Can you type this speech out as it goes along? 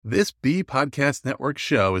This B Podcast Network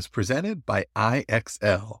show is presented by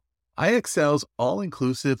IXL. IXL's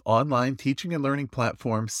all-inclusive online teaching and learning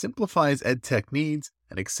platform simplifies edtech needs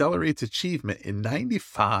and accelerates achievement in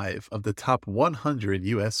 95 of the top 100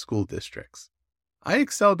 U.S. school districts.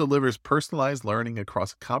 IXL delivers personalized learning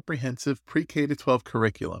across a comprehensive pre-K-12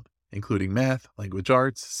 curriculum, including math, language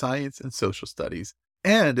arts, science, and social studies,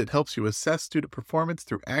 and it helps you assess student performance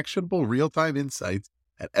through actionable real-time insights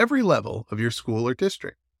at every level of your school or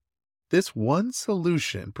district. This one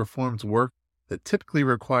solution performs work that typically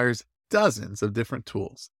requires dozens of different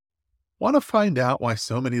tools. Want to find out why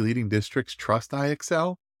so many leading districts trust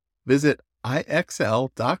IXL? Visit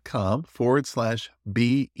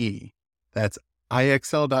IXL.com/BE. That's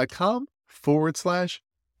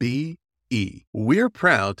IXL.com/BE. We're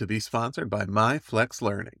proud to be sponsored by MyFlex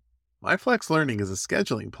Learning. MyFlex Learning is a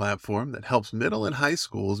scheduling platform that helps middle and high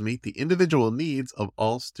schools meet the individual needs of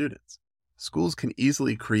all students. Schools can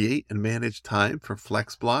easily create and manage time for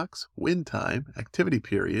flex blocks, win time, activity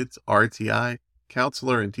periods, RTI,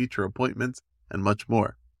 counselor and teacher appointments, and much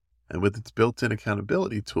more. And with its built-in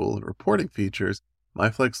accountability tool and reporting features,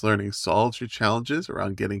 MyFlex Learning solves your challenges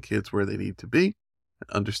around getting kids where they need to be and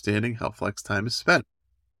understanding how flex time is spent.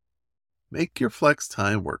 Make your flex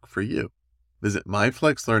time work for you. Visit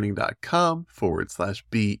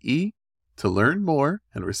myflexlearning.com/BE to learn more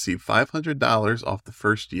and receive $500 off the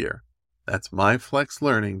first year. That's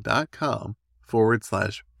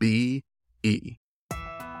myflexlearning.com/BE.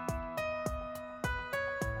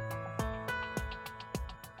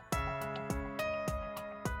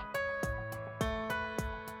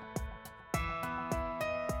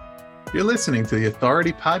 You're listening to the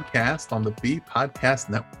Authority Podcast on the B Podcast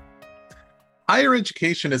Network. Higher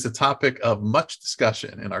education is a topic of much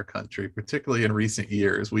discussion in our country, particularly in recent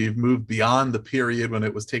years. We've moved beyond the period when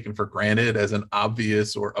it was taken for granted as an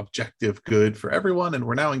obvious or objective good for everyone, and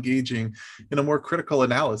we're now engaging in a more critical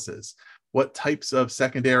analysis. What types of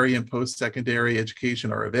secondary and post-secondary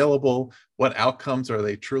education are available? What outcomes are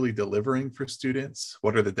they truly delivering for students?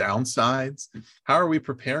 What are the downsides? How are we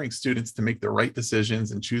preparing students to make the right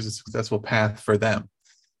decisions and choose a successful path for them?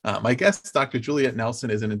 My guest, Dr. Juliette Nelson,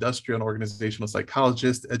 is an industrial and organizational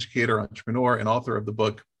psychologist, educator, entrepreneur, and author of the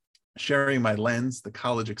book, Sharing My Lens, The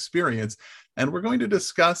College Experience. And we're going to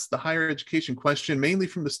discuss the higher education question mainly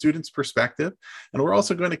from the student's perspective. And we're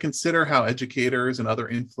also going to consider how educators and other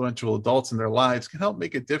influential adults in their lives can help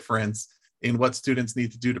make a difference in what students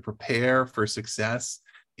need to do to prepare for success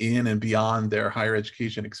in and beyond their higher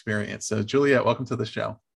education experience. So, Juliette, welcome to the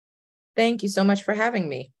show. Thank you so much for having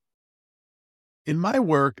me. In my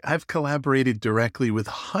work, I've collaborated directly with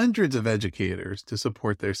hundreds of educators to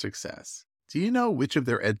support their success. Do you know which of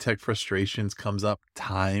their edtech frustrations comes up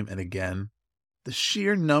time and again? The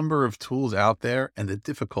sheer number of tools out there and the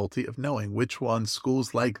difficulty of knowing which ones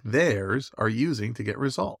schools like theirs are using to get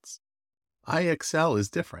results. IXL is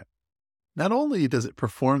different. Not only does it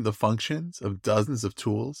perform the functions of dozens of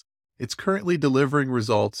tools, it's currently delivering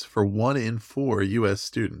results for 1 in 4 U.S.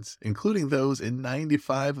 students, including those in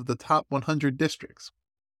 95 of the top 100 districts.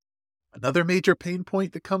 Another major pain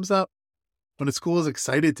point that comes up: when a school is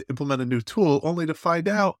excited to implement a new tool only to find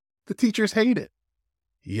out the teachers hate it.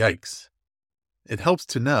 Yikes. It helps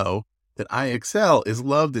to know that IXL is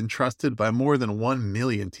loved and trusted by more than 1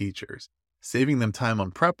 million teachers, saving them time on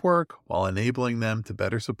prep work while enabling them to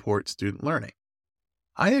better support student learning.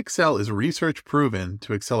 IXL is research proven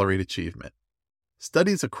to accelerate achievement.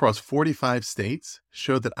 Studies across 45 states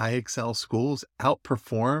show that IXL schools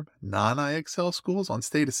outperform non-IXL schools on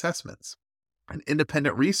state assessments. And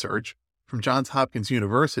independent research from Johns Hopkins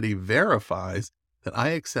University verifies that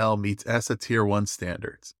IXL meets ESSA Tier 1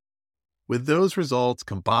 standards. With those results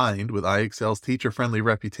combined with IXL's teacher-friendly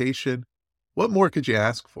reputation, what more could you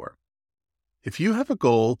ask for? If you have a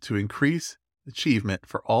goal to increase achievement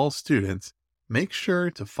for all students, make sure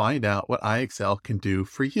to find out what IXL can do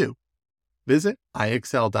for you. Visit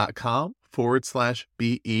IXL.com/BE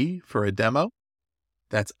for a demo.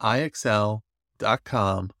 That's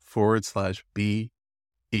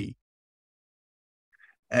IXL.com/BE.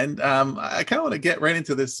 And I kind of want to get right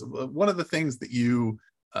into this. One of the things that you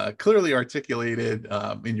clearly articulated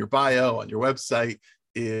in your bio on your website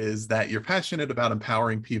is that you're passionate about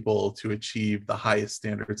empowering people to achieve the highest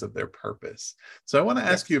standards of their purpose. So I want to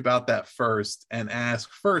ask you about that first and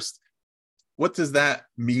ask first, what does that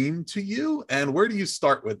mean to you? And where do you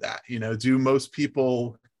start with that? Do most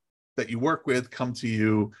people that you work with come to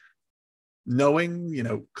you knowing,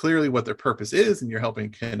 clearly what their purpose is, and you're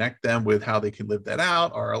helping connect them with how they can live that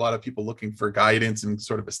out? Or are a lot of people looking for guidance and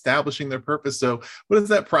sort of establishing their purpose? So what does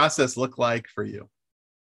that process look like for you?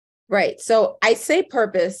 Right. So I say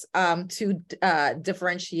purpose to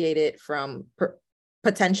differentiate it from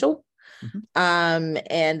potential. Mhm.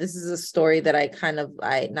 And this is a story that I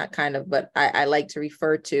like to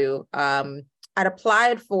refer to. I'd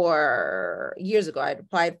applied for years ago, I'd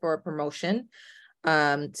applied for a promotion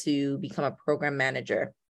to become a program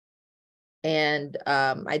manager. And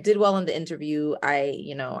I did well in the interview.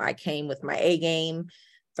 I came with my A game,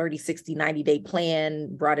 30, 60, 90-day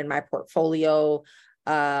plan, brought in my portfolio,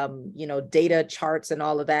 data charts and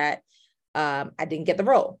all of that. I didn't get the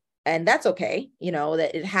role. And that's okay,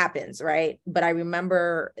 that it happens, right? But I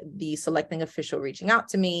remember the selecting official reaching out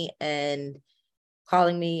to me and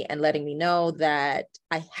calling me and letting me know that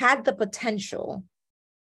I had the potential,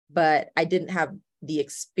 but I didn't have the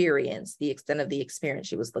experience, the extent of the experience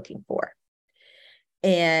she was looking for.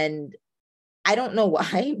 And I don't know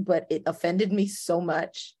why, but it offended me so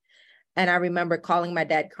much. And I remember calling my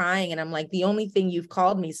dad crying, and I'm like, the only thing you've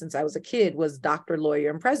called me since I was a kid was doctor, lawyer,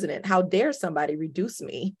 and president. How dare somebody reduce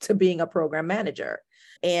me to being a program manager?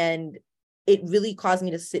 And it really caused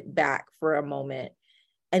me to sit back for a moment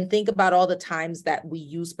and think about all the times that we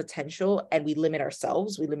use potential and we limit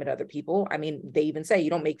ourselves, we limit other people. I mean, they even say you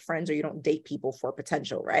don't make friends or you don't date people for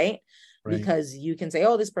potential, right? Right. Because you can say,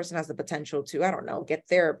 oh, this person has the potential to, I don't know, get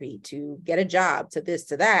therapy, to get a job, to this,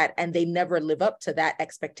 to that, and they never live up to that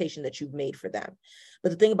expectation that you've made for them.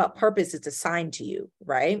 But the thing about purpose, it's assigned to you,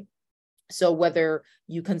 right? So whether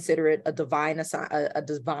you consider it a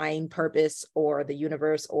divine purpose or the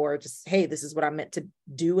universe, or just, hey, this is what I'm meant to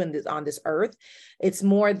do on this earth, it's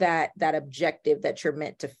more that objective that you're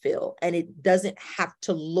meant to fill. And it doesn't have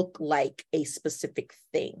to look like a specific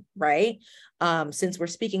thing, right? Since we're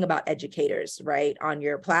speaking about educators, right, on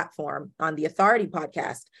your platform, on the Authority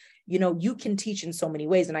podcast, you can teach in so many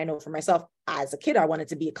ways. And I know for myself, as a kid, I wanted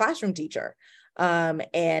to be a classroom teacher.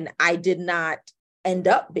 And I did not end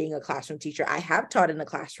up being a classroom teacher. I have taught in the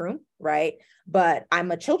classroom, right? But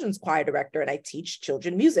I'm a children's choir director and I teach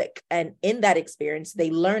children music. And in that experience,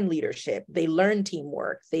 they learn leadership, they learn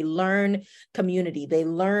teamwork, they learn community, they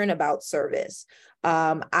learn about service.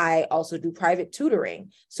 I also do private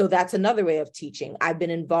tutoring. So that's another way of teaching. I've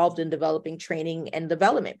been involved in developing training and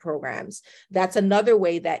development programs. That's another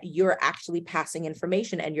way that you're actually passing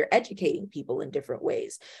information and you're educating people in different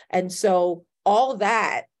ways. And so all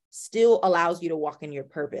that still allows you to walk in your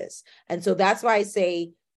purpose. And so that's why I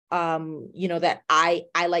say, that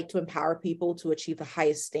I like to empower people to achieve the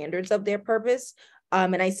highest standards of their purpose.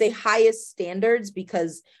 And I say highest standards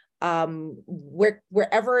because we're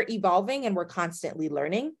ever evolving and we're constantly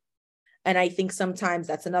learning. And I think sometimes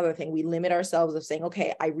that's another thing. We limit ourselves of saying,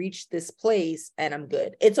 okay, I reached this place and I'm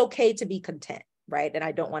good. It's okay to be content, right? And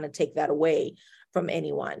I don't want to take that away from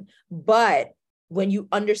anyone. But when you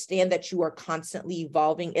understand that you are constantly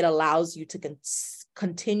evolving, it allows you to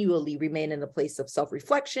continually remain in a place of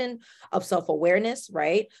self-reflection, of self-awareness,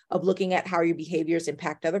 right? Of looking at how your behaviors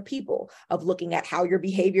impact other people, of looking at how your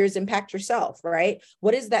behaviors impact yourself, right?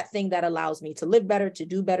 What is that thing that allows me to live better, to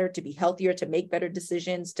do better, to be healthier, to make better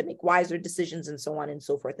decisions, to make wiser decisions, and so on and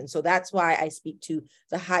so forth. And so that's why I speak to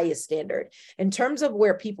the highest standard. In terms of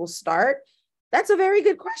where people start, that's a very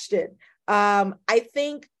good question. I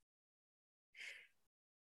think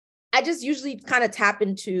I just usually kind of tap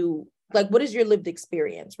into, like, what is your lived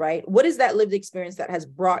experience, right? What is that lived experience that has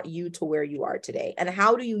brought you to where you are today? And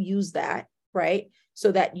how do you use that, right?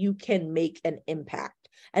 So that you can make an impact.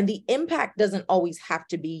 And the impact doesn't always have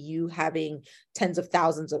to be you having tens of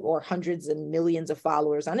thousands of or hundreds and millions of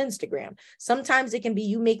followers on Instagram. Sometimes it can be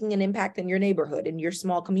you making an impact in your neighborhood, in your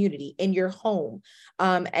small community, in your home.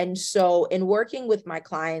 And so in working with my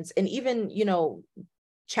clients and even,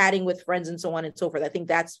 chatting with friends and so on and so forth, I think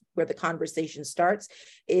that's where the conversation starts,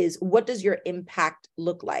 is what does your impact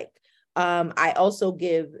look like? I also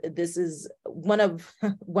this is one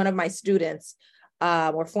of my students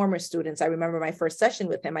or former students. I remember my first session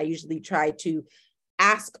with him. I usually try to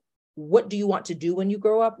ask, what do you want to do when you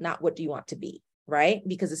grow up? Not what do you want to be, right?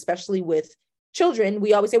 Because especially with children,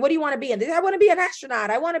 we always say, what do you want to be? And they say, I want to be an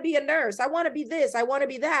astronaut. I want to be a nurse. I want to be this. I want to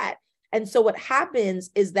be that. And so what happens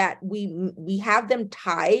is that we have them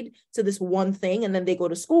tied to this one thing, and then they go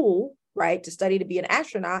to school, right, to study to be an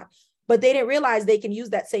astronaut, but they didn't realize they can use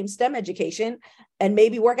that same STEM education and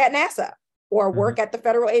maybe work at NASA or work at the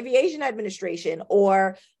Federal Aviation Administration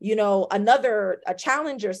or, a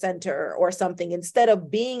Challenger Center or something instead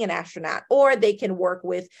of being an astronaut, or they can work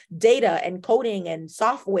with data and coding and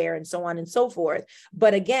software and so on and so forth.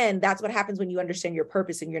 But again, that's what happens when you understand your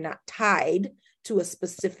purpose and you're not tied to a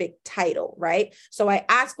specific title, right? So I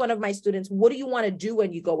asked one of my students, what do you want to do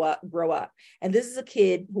when you grow up? And this is a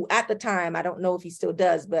kid who at the time, I don't know if he still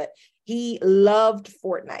does, but he loved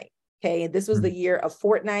Fortnite. Okay. And this was the year of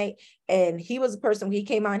Fortnite. And he was a person, when he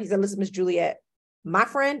came on, he said, listen, Miss Juliette, my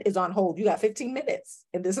friend is on hold. You got 15 minutes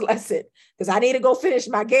in this lesson because I need to go finish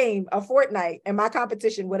my game of Fortnite and my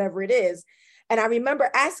competition, whatever it is. And I remember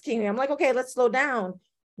asking him, I'm like, okay, let's slow down.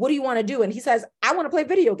 What do you want to do? And he says, I want to play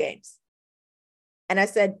video games. And I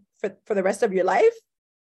said, for the rest of your life?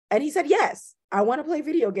 And he said, yes, I want to play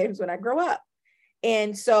video games when I grow up.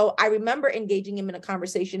 And so I remember engaging him in a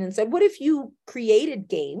conversation and said, what if you created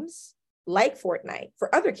games like Fortnite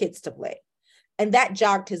for other kids to play? And that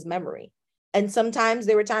jogged his memory. And sometimes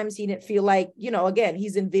there were times he didn't feel like, again,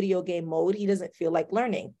 he's in video game mode. He doesn't feel like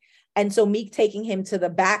learning. And so me taking him to the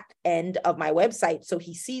back end of my website, so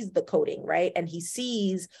he sees the coding, right? And he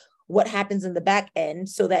sees what happens in the back end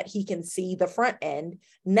so that he can see the front end.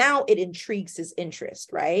 Now it intrigues his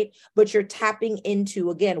interest, right? But you're tapping into,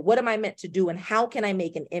 again, what am I meant to do and how can I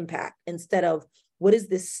make an impact instead of what is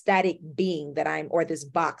this static being or this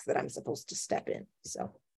box that I'm supposed to step in?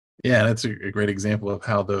 So. Yeah, that's a great example of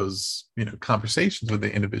how those, conversations with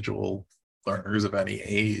the individual learners of any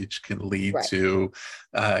age can lead to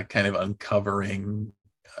kind of uncovering,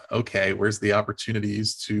 okay, where's the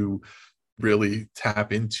opportunities to really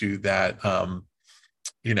tap into that,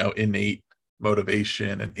 innate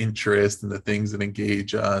motivation and interest and the things that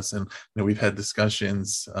engage us. And we've had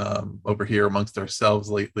discussions over here amongst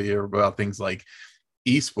ourselves lately about things like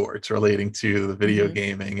esports relating to the video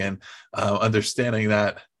gaming and understanding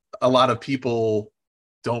that a lot of people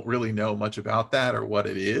don't really know much about that or what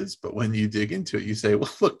it is. But when you dig into it, you say,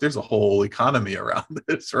 well, look, there's a whole economy around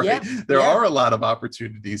this, right? There are a lot of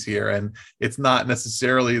opportunities here, and it's not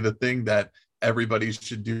necessarily the thing that everybody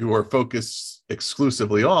should do or focus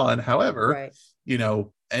exclusively on. However,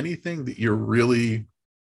 anything that you're really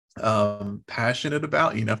passionate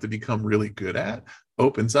about, you have to become really good at,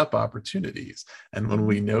 opens up opportunities. And when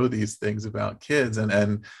we know these things about kids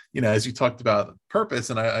and as you talked about purpose,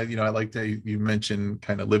 and I like that you mentioned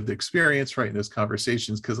kind of lived experience, right, in those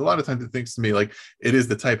conversations, because a lot of times it thinks to me like it is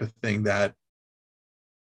the type of thing that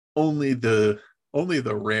only the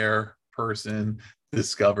rare person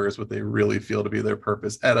discovers what they really feel to be their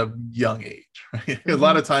purpose at a young age, right? A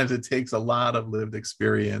lot of times it takes a lot of lived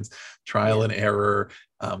experience, trial and error,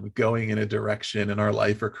 going in a direction in our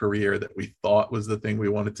life or career that we thought was the thing we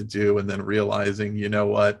wanted to do, and then realizing,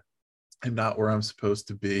 what, I'm not where I'm supposed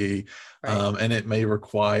to be. And it may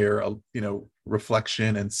require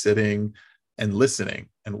reflection and sitting and listening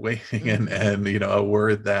and waiting and a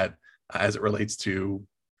word that as it relates to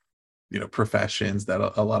professions that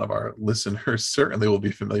a lot of our listeners certainly will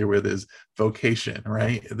be familiar with is vocation,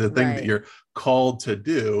 right? The thing that you're called to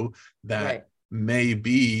do that may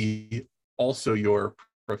be also your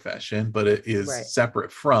profession, but it is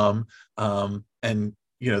separate from, and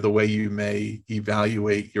the way you may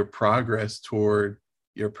evaluate your progress toward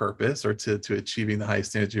your purpose or to achieving the highest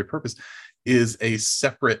standards of your purpose is a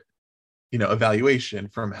separate, evaluation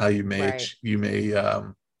from how you may,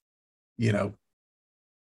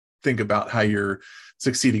 think about how you're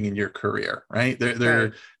succeeding in your career, right?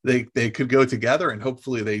 They could go together, and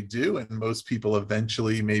hopefully they do. And most people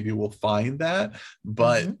eventually maybe will find that,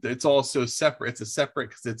 but it's also separate. It's a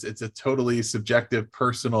separate, because it's a totally subjective,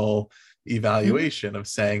 personal evaluation of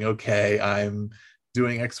saying, okay, I'm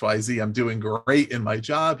doing XYZ, I'm doing great in my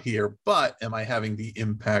job here, but am I having the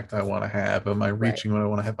impact I want to have? Am I reaching what I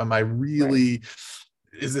want to have? Am I really,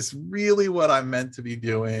 is this really what I'm meant to be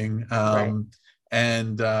doing?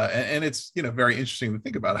 And it's very interesting to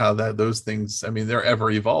think about how those things, I mean, they're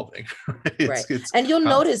ever evolving. It's and you'll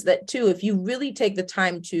notice that too, if you really take the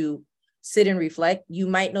time to sit and reflect, you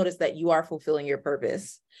might notice that you are fulfilling your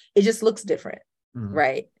purpose. It just looks different,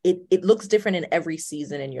 right? It looks different in every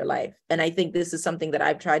season in your life. And I think this is something that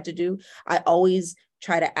I've tried to do. I always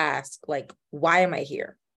try to ask, like, why am I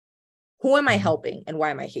here? Who am I helping? And why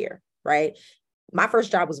am I here? Right? My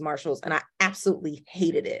first job was Marshall's, and I absolutely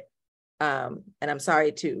hated it. And I'm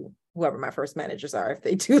sorry to whoever my first managers are, if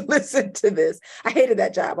they do listen to this. I hated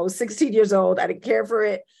that job. I was 16 years old. I didn't care for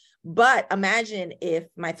it. But imagine if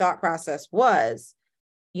my thought process was,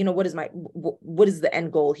 what is the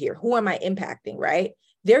end goal here? Who am I impacting, right?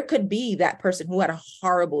 There could be that person who had a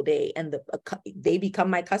horrible day and they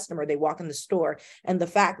become my customer. They walk in the store, and the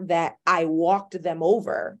fact that I walked them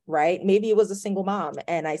over, right? Maybe it was a single mom,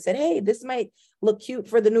 and I said, hey, this might look cute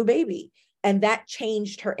for the new baby. And that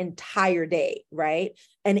changed her entire day, right?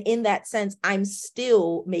 And in that sense, I'm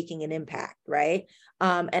still making an impact, right?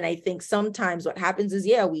 And I think sometimes what happens is,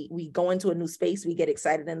 yeah, we go into a new space, we get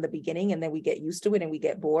excited in the beginning, and then we get used to it and we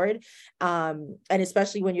get bored. And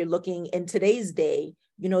especially when you're looking in today's day,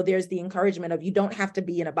 there's the encouragement of, you don't have to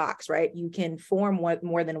be in a box, right? You can form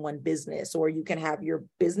more than one business, or you can have your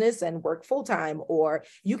business and work full time, or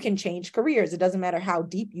you can change careers. It doesn't matter how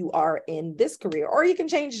deep you are in this career, or you can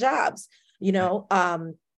change jobs,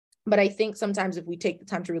 but I think sometimes if we take the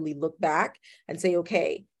time to really look back and say,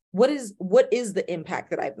 okay, what is the impact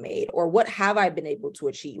that I've made, or what have I been able to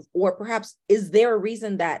achieve? Or perhaps, is there a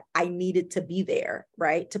reason that I needed to be there,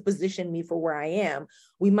 right, to position me for where I am?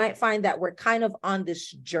 We might find that we're kind of on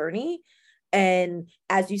this journey. And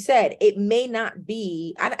as you said, it may not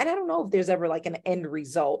be, and I don't know if there's ever like an end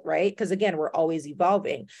result, right? Because again, we're always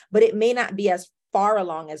evolving, but it may not be as far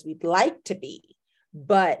along as we'd like to be,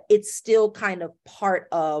 but it's still kind of part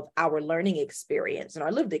of our learning experience and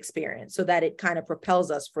our lived experience, so that it kind of propels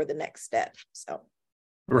us for the next step. So,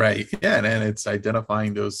 Right. Yeah. And it's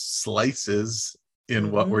identifying those slices in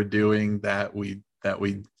what mm-hmm. we're doing that we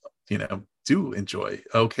do enjoy.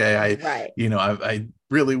 Okay. Right. I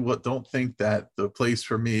really don't think that the place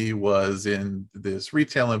for me was in this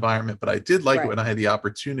retail environment, but I did like it Right. when I had the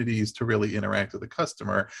opportunities to really interact with the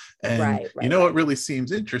customer. And Right. Right. what Right. really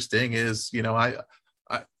seems interesting is,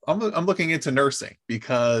 I'm looking into nursing,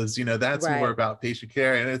 because that's more Right. about patient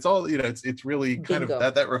care, and it's all it's really kind of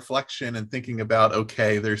Bingo. that reflection and thinking about,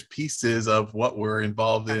 okay, there's pieces of what we're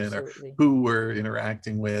involved in or Absolutely. who we're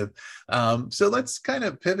interacting with. So let's kind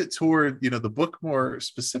of pivot toward the book more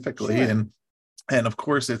specifically, Sure. and of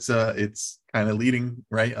course it's kind of leading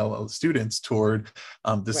students toward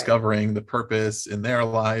Right. discovering the purpose in their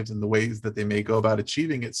lives and the ways that they may go about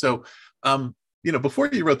achieving it. So before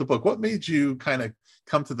you wrote the book, what made you kind of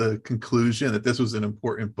come to the conclusion that this was an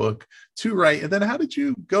important book to write? And then how did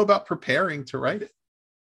you go about preparing to write it?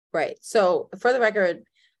 Right. So for the record,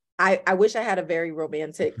 I wish I had a very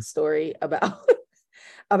romantic story about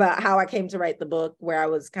about how I came to write the book, where I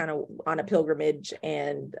was kind of on a pilgrimage,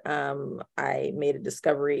 and I made a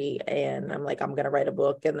discovery, and I'm like, I'm going to write a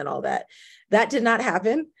book, and then all that. That did not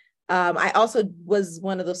happen. I also was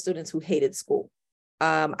one of those students who hated school.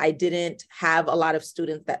 I didn't have a lot of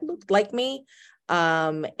students that looked like me.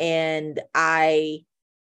 And I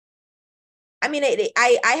mean,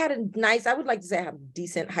 I had a nice, I would like to say I have a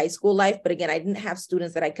decent high school life, but again, I didn't have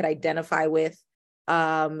students that I could identify with.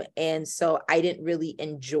 And so I didn't really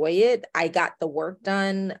enjoy it. I got the work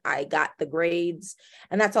done, I got the grades,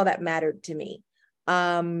 and that's all that mattered to me.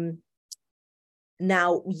 Now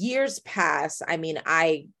years pass. I mean,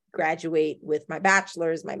 I graduate with my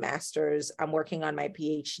bachelor's, my master's, I'm working on my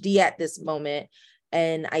PhD at this moment.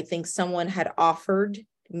 And I think someone had offered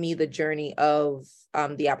me the journey of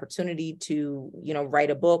the opportunity to,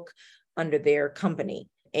 write a book under their company.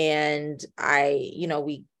 And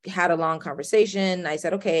we had a long conversation. I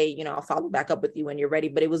said, okay, I'll follow back up with you when you're ready.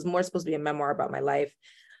 But it was more supposed to be a memoir about my life.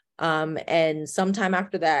 And sometime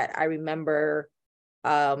after that, I remember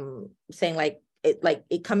saying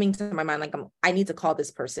it coming to my mind, like, I need to call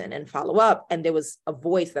this person and follow up. And there was a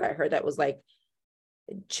voice that I heard that was like,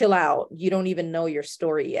 chill out, you don't even know your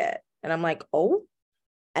story yet. And I'm like, oh.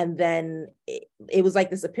 And then it was like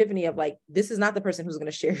this epiphany of like, this is not the person who's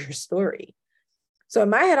going to share your story. So in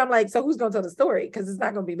my head, I'm like, so who's going to tell the story? Because it's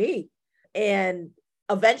not going to be me. And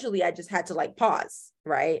eventually I just had to like pause,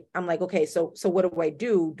 right? I'm like, okay, so what do I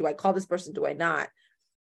do? Do I call this person? Do I not?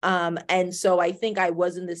 And so I think I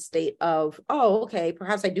was in this state of, oh, okay,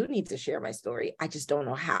 perhaps I do need to share my story. I just don't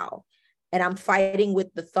know how. And I'm fighting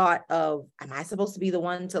with the thought of, am I supposed to be the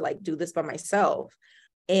one to like do this by myself?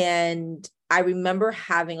 And I remember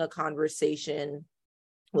having a conversation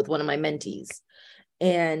with one of my mentees,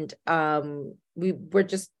 and we were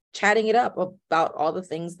just chatting it up about all the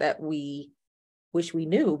things that we wish we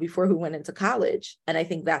knew before we went into college. And I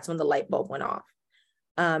think that's when the light bulb went off.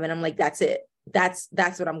 And I'm like, that's it. That's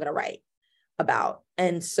what I'm going to write about.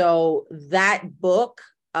 And so that book,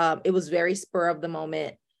 it was very spur of the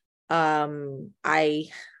moment. I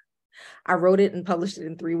wrote it and published it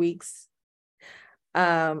in 3 weeks.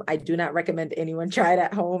 I do not recommend anyone try it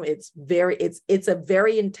at home. It's a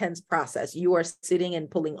very intense process. You are sitting and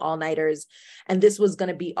pulling all-nighters. And this was going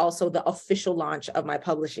to be also the official launch of my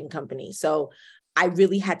publishing company. So I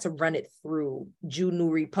really had to run it through Ju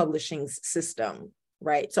Nuri Publishing's system,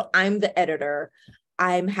 right? So I'm the editor.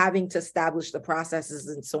 I'm having to establish the processes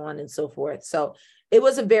and so on and so forth. So it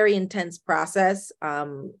was a very intense process,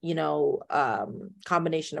 combination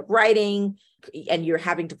of writing, and you're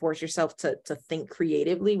having to force yourself to think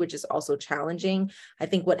creatively, which is also challenging. I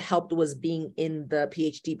think what helped was being in the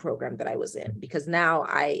PhD program that I was in, because now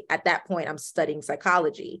at that point, I'm studying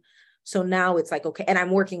psychology. So now it's like, okay, and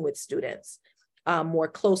I'm working with students more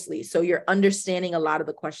closely. So you're understanding a lot of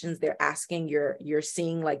the questions they're asking. You're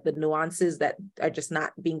seeing like the nuances that are just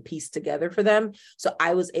not being pieced together for them. So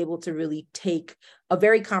I was able to really take a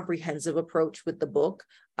very comprehensive approach with the book.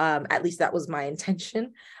 At least that was my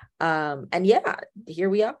intention. And yeah, here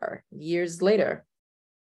we are years later.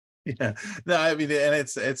 Yeah, no, I mean, and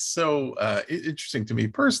it's so interesting to me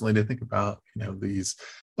personally to think about,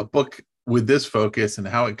 a book with this focus and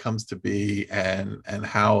how it comes to be, and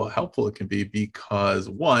how helpful it can be, because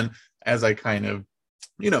one, as I kind of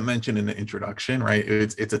mentioned in the introduction, right,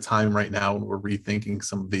 it's a time right now when we're rethinking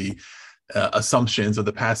some of the assumptions of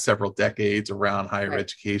the past several decades around higher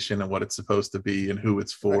education and what it's supposed to be and who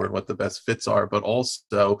it's for and what the best fits are. But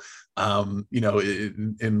also,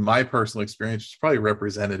 in my personal experience, it's probably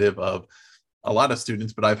representative of a lot of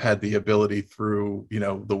students, but I've had the ability through,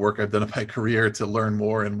 the work I've done in my career to learn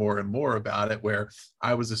more and more and more about it, where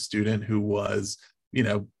I was a student who was,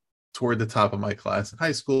 toward the top of my class in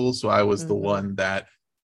high school. So I was the one that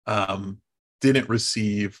didn't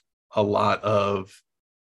receive a lot of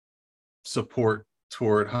support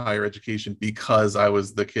toward higher education, because I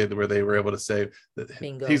was the kid where they were able to say that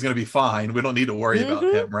he's going to be fine. We don't need to worry about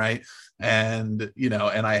him. Right. And,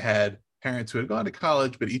 and I had parents who had gone to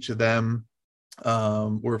college, but each of them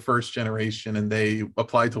were first generation, and they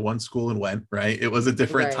applied to one school and went. Right. It was a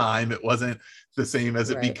different time. It wasn't the same as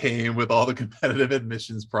it became with all the competitive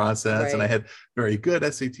admissions process. And I had very good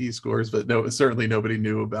SAT scores, but certainly nobody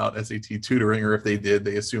knew about SAT tutoring, or if they did,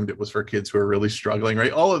 they assumed it was for kids who are really struggling.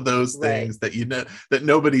 Right. All of those things that that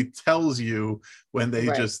nobody tells you when they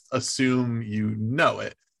just assume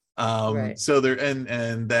it. So there,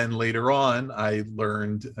 and then later on, I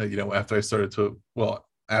learned, after I started to,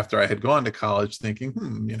 after I had gone to college, thinking,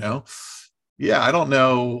 I don't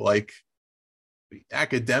know, like,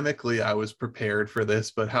 academically I was prepared for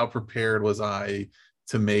this, but how prepared was I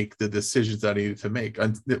to make the decisions I needed to make?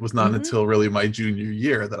 And it was not until really my junior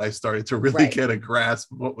year that I started to really get a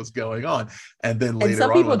grasp of what was going on. And then later on,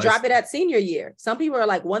 some people drop it at senior year. Some people are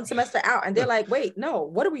like one semester out and they're like, wait, no,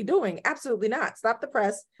 what are we doing? Absolutely not. Stop the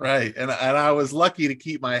press. Right. And I was lucky to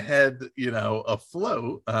keep my head,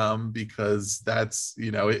 afloat, because that's,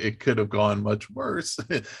 it could have gone much worse.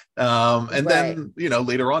 And then,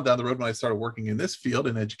 later on down the road, when I started working in this field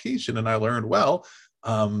in education, and I learned,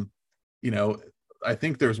 I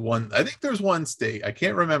think there's one state, I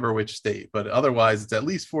can't remember which state, but otherwise it's at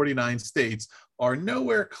least 49 states are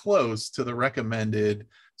nowhere close to the recommended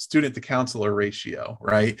student to counselor ratio,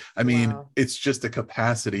 right? I mean, it's just a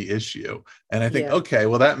capacity issue. And I think, okay,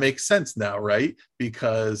 well, that makes sense now, right?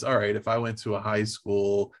 Because, all right, if I went to a high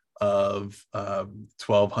school of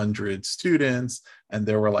 1,200 students and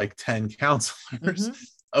there were like 10 counselors,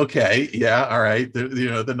 okay, yeah, all right,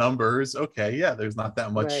 the numbers, okay, yeah, there's not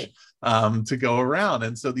that much to go around.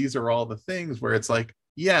 And so these are all the things where it's like,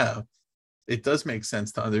 yeah, it does make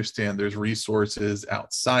sense to understand there's resources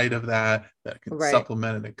outside of that can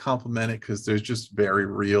supplement it and complement it, because there's just very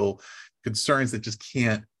real concerns that just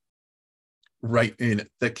can't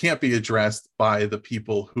be addressed by the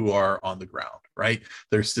people who are on the ground, right?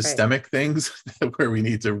 There's systemic things where we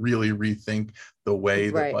need to really rethink the way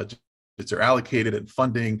the budgets are allocated and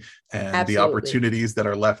funding and the opportunities that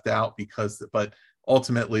are left out, but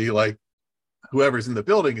ultimately, like, whoever's in the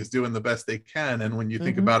building is doing the best they can. And when you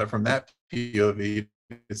think about it from that POV,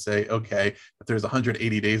 to say, okay, if there's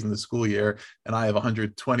 180 days in the school year and I have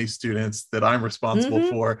 120 students that I'm responsible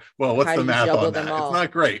for, well, what's the math on that? It's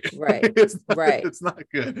not great. It's not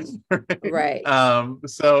good.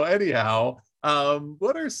 So anyhow,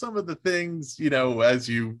 what are some of the things, as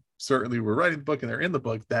you certainly were writing the book and they're in the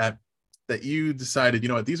book, that you decided,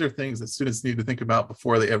 these are things that students need to think about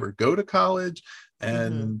before they ever go to college,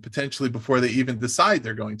 and potentially before they even decide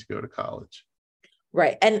they're going to go to college?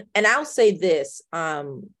 Right. And I'll say this,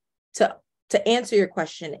 to answer your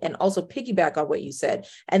question and also piggyback on what you said.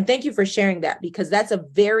 And thank you for sharing that, because that's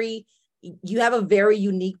you have a very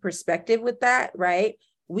unique perspective with that, right?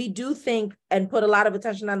 We do think and put a lot of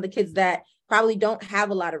attention on the kids that probably don't have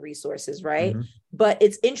a lot of resources, right? But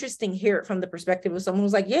it's interesting here it from the perspective of someone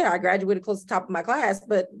who's like, yeah, I graduated close to the top of my class,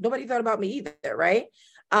 but nobody thought about me either, right?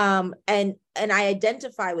 And I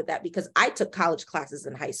identify with that because I took college classes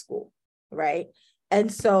in high school, right?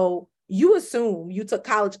 And so you assume you took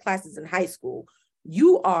college classes in high school,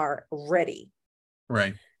 you are ready.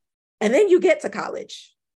 Right. And then you get to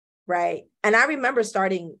college, right? And I remember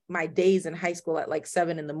starting my days in high school at like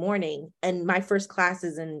 7 a.m, and my first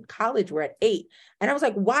classes in college were at 8. And I was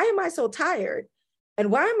like, why am I so tired? And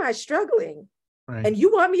why am I struggling? Right. And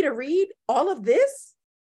you want me to read all of this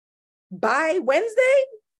by Wednesday?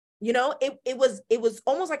 it was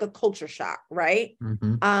almost like a culture shock, right?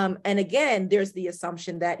 Mm-hmm. And again, there's the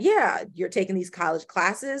assumption that, yeah, you're taking these college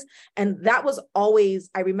classes. And that was always,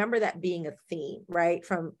 I remember that being a theme, right?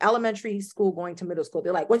 From elementary school going to middle school.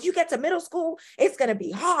 They're like, once you get to middle school, it's going to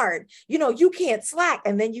be hard. You can't slack.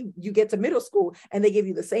 And then you get to middle school and they give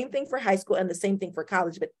you the same thing for high school and the same thing for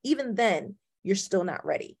college. But even then, you're still not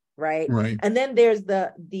ready, right? Right. And then there's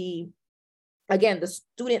the again, the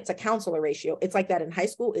student to counselor ratio. It's like that in high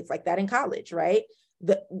school. It's like that in college, right?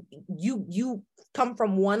 You come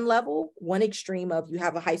from one level, one extreme of you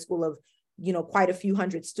have a high school of, quite a few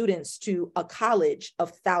hundred students to a college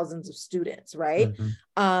of thousands of students, right?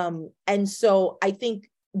 Mm-hmm. And so I think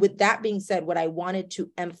with that being said, what I wanted to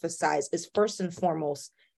emphasize is first and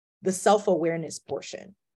foremost, the self-awareness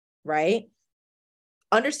portion, right?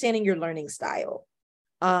 Understanding your learning style.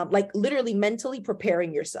 Like literally mentally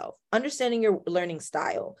preparing yourself, understanding your learning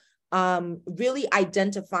style, really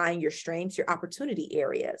identifying your strengths, your opportunity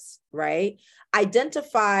areas, right?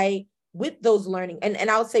 Identify with those learning, and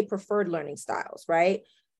I would say preferred learning styles, right?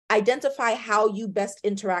 Identify how you best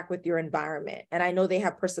interact with your environment. And I know they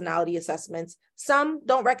have personality assessments. Some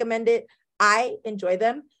don't recommend it. I enjoy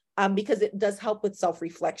them because it does help with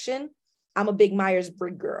self-reflection. I'm a big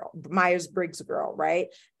Myers-Briggs girl, right?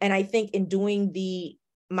 And I think in doing the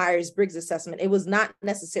Myers-Briggs assessment, it was not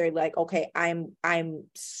necessarily like, okay, I'm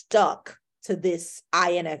stuck to this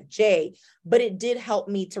INFJ, but it did help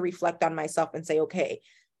me to reflect on myself and say, okay,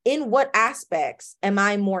 in what aspects am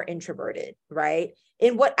I more introverted, right?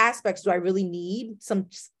 In what aspects do I really need some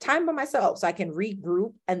time by myself so I can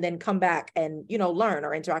regroup and then come back and, learn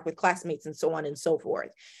or interact with classmates and so on and so forth.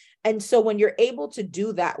 And so when you're able to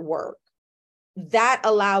do that work, that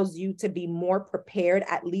allows you to be more prepared,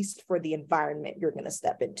 at least for the environment you're going to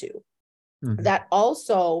step into. Mm-hmm. That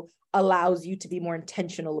also allows you to be more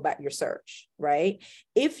intentional about your search, right?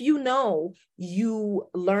 If you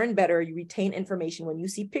learn better, you retain information when you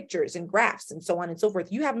see pictures and graphs and so on and so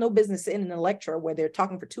forth. You have no business in a lecture where they're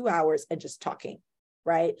talking for 2 hours and just talking,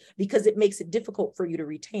 right? Because it makes it difficult for you to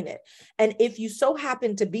retain it. And if you so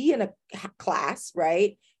happen to be in a class,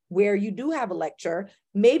 right, where you do have a lecture,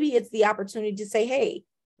 maybe it's the opportunity to say, hey,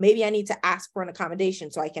 maybe I need to ask for an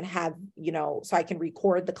accommodation so I can have, so I can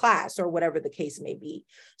record the class or whatever the case may be.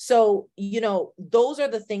 So, those are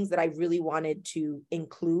the things that I really wanted to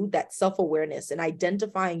include, that self-awareness and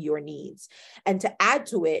identifying your needs. And to add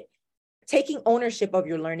to it, taking ownership of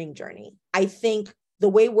your learning journey. I think the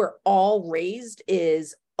way we're all raised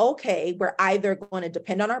is, okay, we're either going to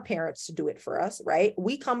depend on our parents to do it for us, right?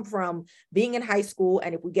 We come from being in high school,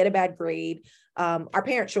 and if we get a bad grade, our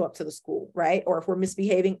parents show up to the school, right? Or if we're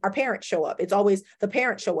misbehaving, our parents show up. It's always the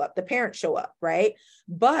parents show up, right?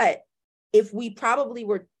 But if we probably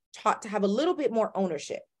were taught to have a little bit more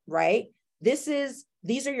ownership, right? These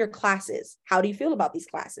are your classes. How do you feel about these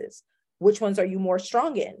classes? Which ones are you more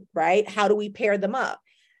strong in, right? How do we pair them up?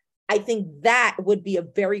 I think that would be a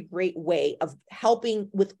very great way of helping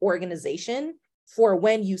with organization for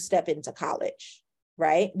when you step into college,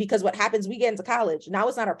 right? Because what happens, we get into college, now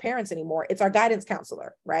it's not our parents anymore, it's our guidance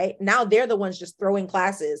counselor, right? Now they're the ones just throwing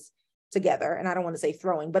classes together. And I don't want to say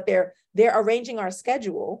throwing, but they're arranging our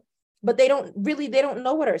schedule, but they don't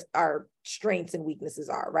know what our strengths and weaknesses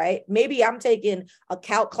are, right? Maybe I'm taking a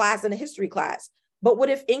calc class and a history class, but what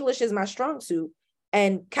if English is my strong suit?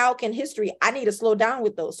 And calc and history, I need to slow down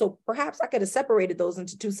with those. So perhaps I could have separated those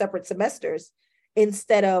into 2 separate semesters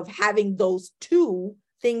instead of having those 2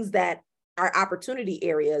 things that are opportunity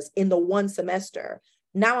areas in the 1 semester.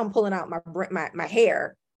 Now I'm pulling out my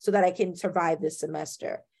hair so that I can survive this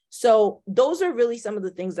semester. So those are really some of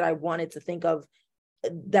the things that I wanted to think of,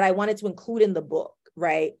 that I wanted to include in the book,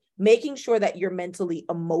 right? Making sure that you're mentally,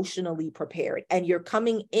 emotionally prepared and you're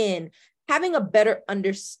coming in having a better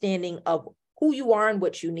understanding of who you are and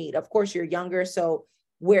what you need. Of course, you're younger, so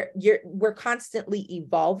we're constantly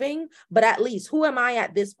evolving, but at least who am I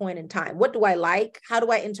at this point in time? What do I like? How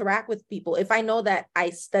do I interact with people? If I know that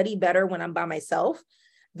I study better when I'm by myself,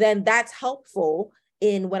 then that's helpful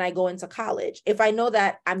in when I go into college. If I know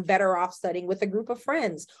that I'm better off studying with a group of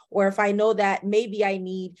friends, or if I know that maybe I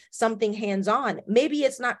need something hands-on, maybe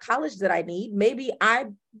it's not college that I need. Maybe I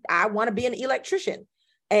want to be an electrician.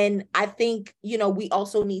 And I think, we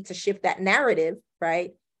also need to shift that narrative,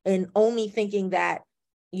 right? And only thinking that,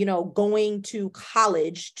 going to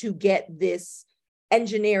college to get this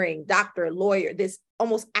engineering, doctor, lawyer, this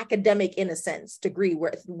almost academic, in a sense, degree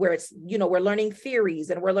where it's, we're learning theories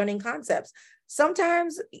and we're learning concepts.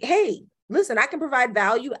 Sometimes, hey, listen, I can provide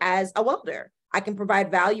value as a welder. I can provide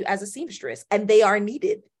value as a seamstress, and they are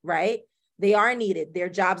needed, right? They are needed. Their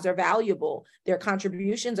jobs are valuable. Their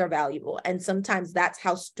contributions are valuable. And sometimes that's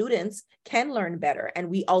how students can learn better. And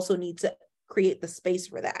we also need to create the space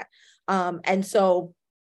for that. And so,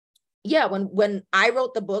 yeah, when I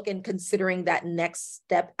wrote the book and considering that next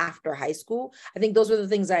step after high school, I think those were the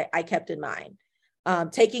things I kept in mind.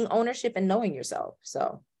 Taking ownership and knowing yourself.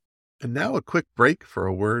 So. And now a quick break for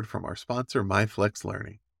a word from our sponsor, MyFlex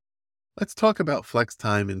Learning. Let's talk about flex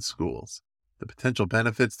time in schools. The potential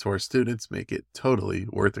benefits to our students make it totally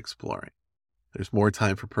worth exploring. There's more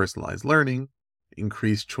time for personalized learning,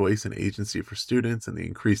 increased choice and agency for students, and the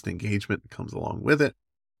increased engagement that comes along with it,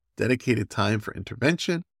 dedicated time for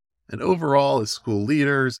intervention, and overall, as school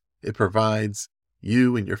leaders, it provides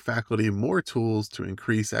you and your faculty more tools to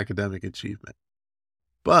increase academic achievement.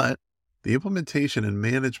 But the implementation and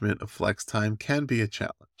management of flex time can be a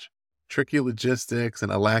challenge. Tricky logistics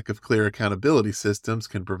and a lack of clear accountability systems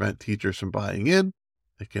can prevent teachers from buying in.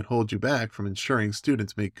 It can hold you back from ensuring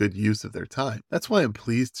students make good use of their time. That's why I'm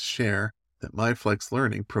pleased to share that MyFlex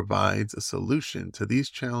Learning provides a solution to these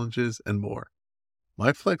challenges and more.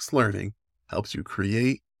 MyFlex Learning helps you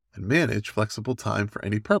create and manage flexible time for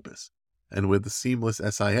any purpose. And with the seamless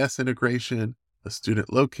SIS integration, a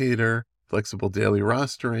student locator, flexible daily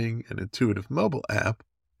rostering, and intuitive mobile app,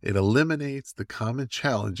 it eliminates the common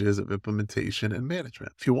challenges of implementation and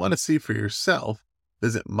management. If you want to see for yourself,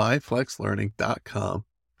 visit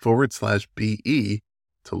myflexlearning.com/BE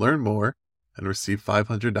to learn more and receive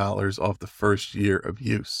 $500 off the first year of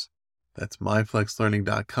use. That's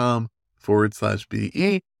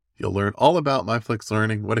myflexlearning.com/BE. You'll learn all about MyFlex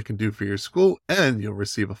Learning, what it can do for your school, and you'll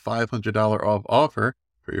receive a $500 off offer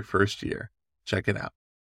for your first year. Check it out.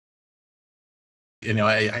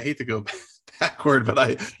 I hate to go backward, but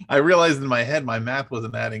I realized in my head my math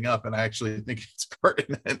wasn't adding up, and I actually think it's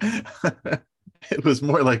pertinent. It was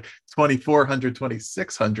more like 2,400,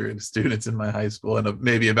 2,600 students in my high school, and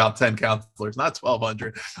maybe about 10 counselors, not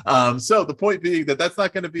 1,200. So the point being that that's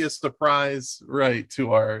not going to be a surprise, right,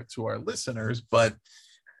 to our listeners, but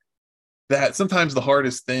that sometimes the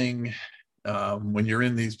hardest thing when you're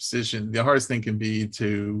in these positions, the hardest thing can be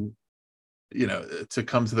to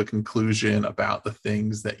come to the conclusion about the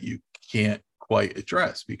things that you can't quite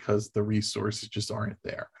address because the resources just aren't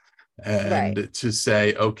there. And to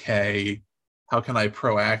say, okay, how can I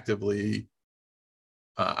proactively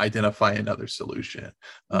identify another solution?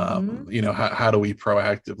 How do we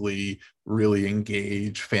proactively really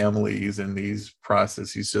engage families in these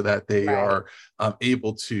processes so that they are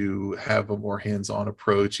able to have a more hands-on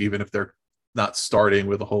approach, even if they're not starting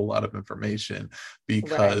with a whole lot of information,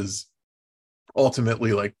 because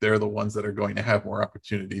ultimately, like, they're the ones that are going to have more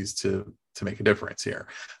opportunities to make a difference here,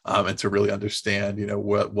 and to really understand,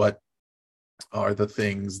 what are the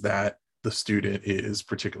things that the student is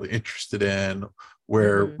particularly interested in,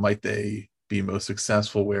 where might they be most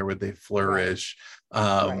successful, where would they flourish,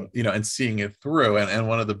 and seeing it through. And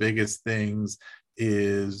one of the biggest things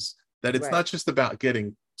is that it's not just about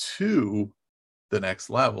getting to the next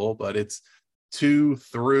level, but it's to,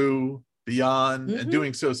 through, beyond, and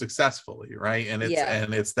doing so successfully, right? And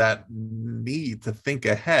it's that need to think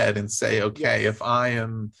ahead and say, okay, if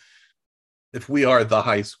we are the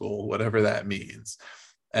high school, whatever that means,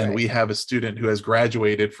 and we have a student who has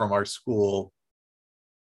graduated from our school,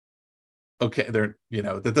 okay,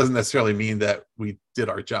 that doesn't necessarily mean that we did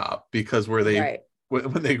our job, because when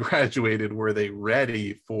they graduated, were they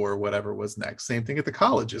ready for whatever was next? Same thing at the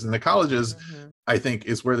colleges. And the colleges, I think,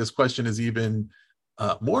 is where this question is even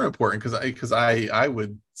more important, because I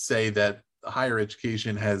would say that higher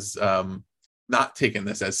education has not taken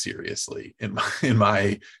this as seriously in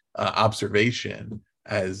my observation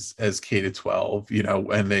as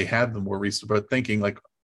K-12, and they have the more recent, but thinking like,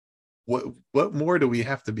 what more do we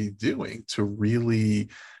have to be doing to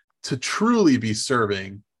truly be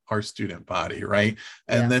serving our student body, right?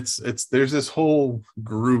 And there's this whole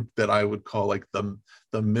group that I would call like the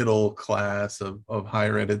middle class of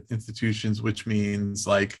higher ed institutions, which means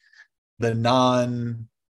like the non-Ivies,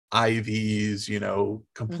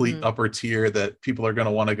 complete upper tier that people are going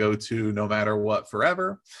to want to go to no matter what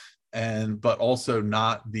forever, but also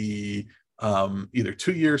not the either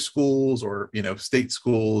 2-year schools or state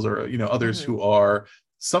schools or others who are,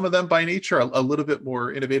 some of them by nature, a little bit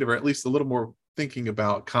more innovative, or at least a little more thinking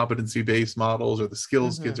about competency-based models or the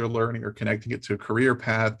skills kids are learning, or connecting it to a career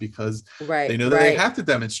path, because they know that they have to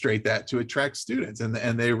demonstrate that to attract students,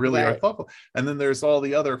 and they really are thoughtful. And then there's all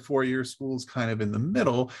the other 4-year schools kind of in the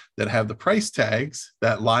middle that have the price tags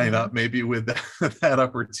that line up maybe with that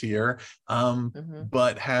upper tier,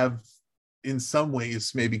 but have in some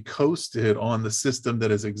ways maybe coasted on the system that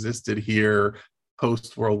has existed here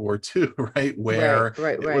post World War II, right? Where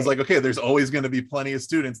it was Right. like, okay, there's always going to be plenty of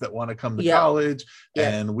students that want to come to Yep. college,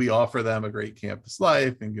 Yep. and we offer them a great campus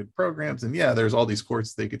life and good programs. And yeah, there's all these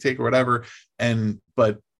courses they could take or whatever.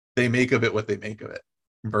 But they make of it what they make of it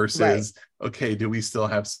Right. versus, okay, do we still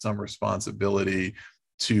have some responsibility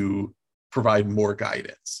to provide more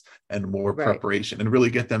guidance and more Right. preparation and really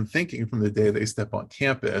get them thinking from the day they step on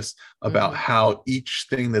campus about Hmm. how each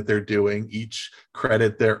thing that they're doing, each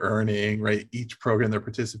credit they're earning, right, each program they're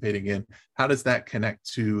participating in, how does that connect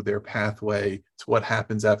to their pathway to what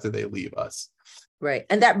happens after they leave us? Right.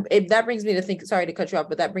 And that brings me to think, sorry to cut you off,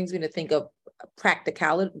 but that brings me to think of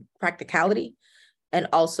practicality and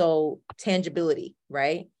also tangibility,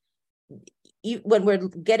 right? When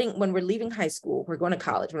we're leaving high school, we're going to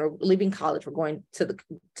college. When we're leaving college, we're going to the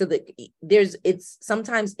there's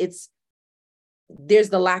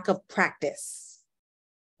the lack of practice,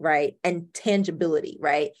 right? And tangibility,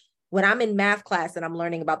 right? When I'm in math class and I'm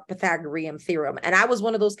learning about the Pythagorean theorem, and I was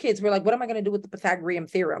one of those kids who were like, what am I going to do with the Pythagorean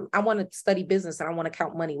theorem? I want to study business and I want to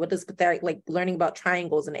count money. What does like learning about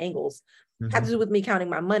triangles and angles have to do with me counting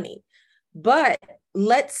my money? But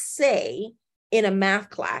let's say in a math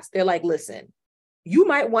class, they're like, listen, you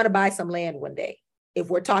might want to buy some land one day if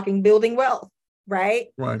we're talking building wealth, right?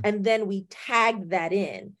 Right. And then we tag that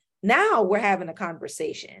in. Now we're having a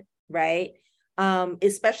conversation, right?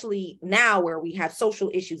 Especially now where we have social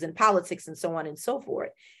issues and politics and so on and so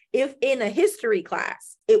forth. If in a history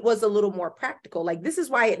class, it was a little more practical, like this is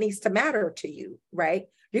why it needs to matter to you, right?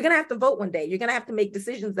 You're going to have to vote one day. You're going to have to make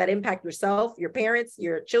decisions that impact yourself, your parents,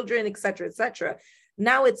 your children, et cetera, et cetera.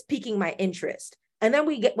 Now it's piquing my interest. And then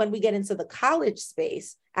when we get into the college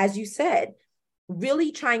space, as you said,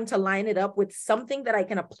 really trying to line it up with something that I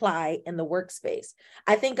can apply in the workspace.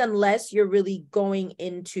 I think unless you're really going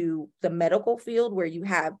into the medical field where you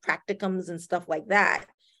have practicums and stuff like that,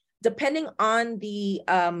 depending on the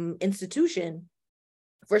institution,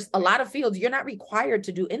 for a lot of fields, you're not required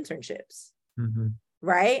to do internships,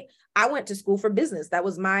 right? I went to school for business. That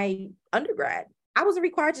was my undergrad. I wasn't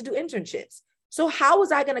required to do internships. So how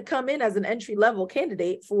was I going to come in as an entry-level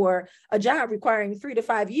candidate for a job requiring 3 to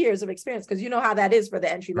 5 years of experience? Because you know how that is for the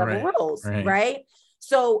entry-level roles, right?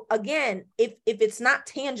 So again, if it's not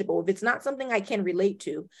tangible, if it's not something I can relate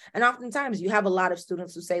to, and oftentimes you have a lot of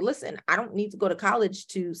students who say, listen, I don't need to go to college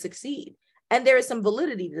to succeed. And there is some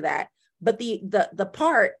validity to that. But the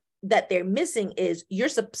part that they're missing is you're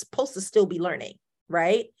supposed to still be learning,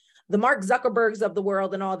 right? The Mark Zuckerbergs of the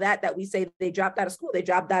world and all that we say they dropped out of school, they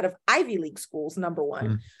dropped out of Ivy League schools, number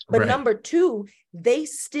one. But number two, they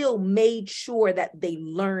still made sure that they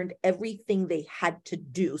learned everything they had to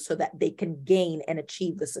do so that they can gain and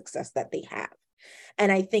achieve the success that they have. And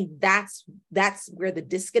I think that's where the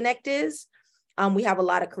disconnect is. We have a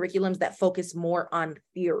lot of curriculums that focus more on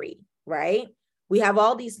theory, right? We have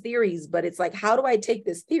all these theories, but it's like, how do I take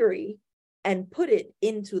this theory and put it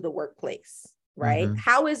into the workplace? Right?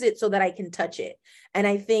 How is it so that I can touch it? And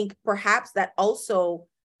I think perhaps that also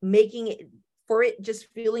making it, for it just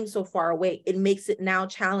feeling so far away, it makes it now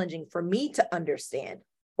challenging for me to understand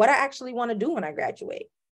what I actually want to do when I graduate,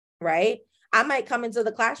 right? I might come into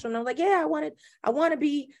the classroom and I'm like, yeah, I want to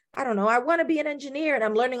be, I don't know, I want to be an engineer and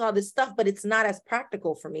I'm learning all this stuff, but it's not as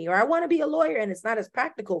practical for me. Or I want to be a lawyer and it's not as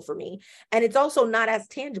practical for me. And it's also not as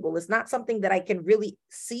tangible. It's not something that I can really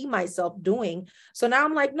see myself doing. So now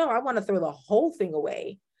I'm like, no, I want to throw the whole thing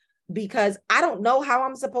away because I don't know how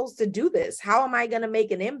I'm supposed to do this. How am I going to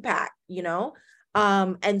make an impact, you know?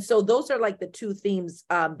 And so those are like the two themes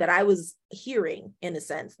that I was hearing, in a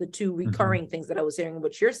sense, the two recurring things that I was hearing,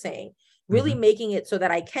 what you're saying, really making it so that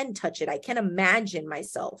I can touch it. I can imagine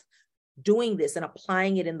myself doing this and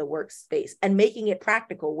applying it in the workspace and making it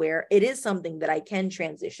practical where it is something that I can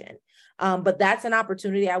transition. But that's an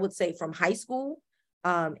opportunity, I would say, from high school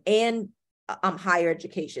and higher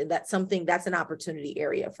education. That's an opportunity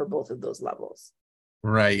area for both of those levels.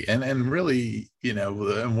 Right. And really,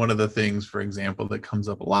 one of the things, for example, that comes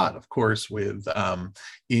up a lot, of course, with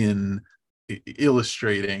in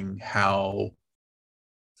illustrating how,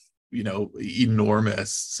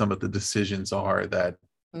 enormous some of the decisions are that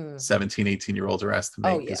 17, 18-year-olds are asked to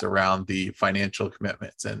make is around the financial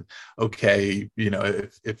commitments. And okay,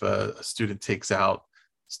 if a student takes out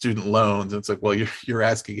student loans, it's like, well, you're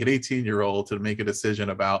asking an 18-year-old to make a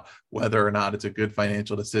decision about whether or not it's a good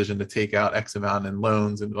financial decision to take out X amount in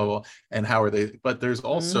loans and blah, blah, and how are they, but there's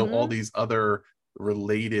also all these other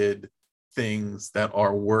related things that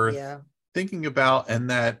are worth thinking about and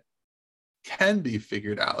that can be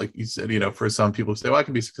figured out. Like you said, for some people say, well, I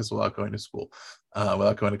can be successful without going to school,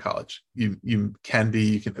 without going to college. You can,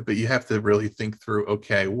 but you have to really think through,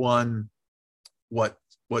 okay, one, what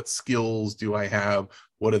what skills do I have?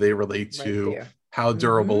 What do they relate Right to? there. How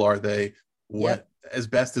durable are they? Yep. What, as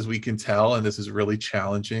best as we can tell, and this is really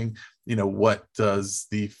challenging, what does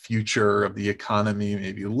the future of the economy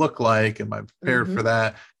maybe look like? Am I prepared for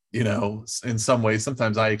that? In some ways,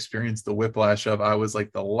 sometimes I experienced the whiplash of, I was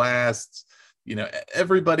like the last,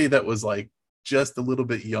 everybody that was like just a little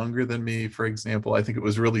bit younger than me, for example, I think it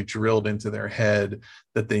was really drilled into their head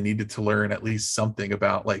that they needed to learn at least something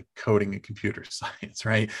about like coding and computer science,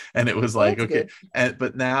 right? And it was Well, like, that's okay, good.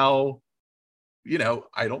 but now,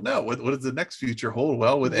 I don't know what does the next future hold.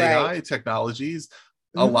 Well, with Right. AI technologies,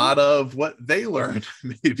 a Hmm. lot of what they learned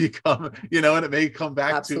may become, and it may come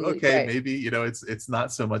back to, Absolutely okay, right. maybe, it's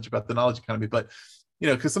not so much about the knowledge economy, but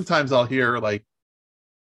because sometimes I'll hear like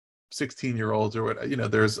 16-year-olds or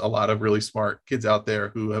what, there's a lot of really smart kids out there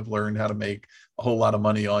who have learned how to make a whole lot of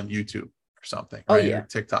money on YouTube or something, Oh right? Or yeah.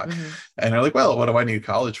 TikTok. Hmm. And they're like, well, what do I need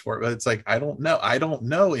college for? But it's like, I don't know. I don't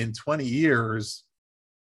know in 20 years,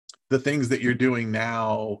 the things that you're doing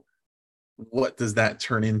now, what does that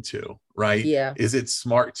turn into, right? Yeah. Is it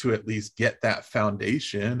smart to at least get that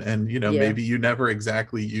foundation, and Yeah. maybe you never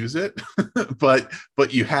exactly use it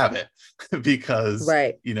but you have it because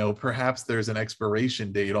Right. perhaps there's an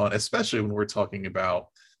expiration date on, especially when we're talking about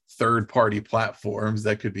third party platforms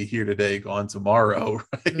that could be here today, gone tomorrow,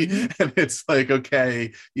 right? Hmm. And it's like,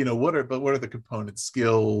 okay, what are the component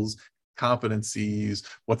skills, competencies,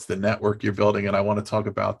 what's the network you're building? And I want to talk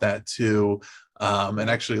about that too. And Right.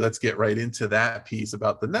 actually, let's get right into that piece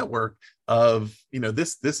about the network of,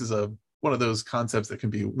 this is one of those concepts that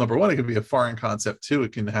can be, number one, it can be a foreign concept too.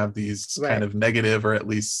 It can have these kind Right. of negative or at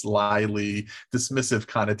least slyly dismissive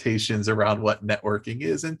connotations around what networking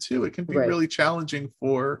is. And two, it can be Right. really challenging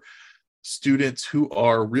for students who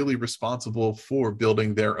are really responsible for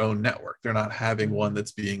building their own network. They're not having one Hmm.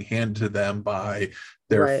 that's being handed to them by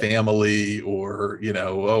their Right. family, or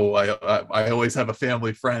oh, I always have a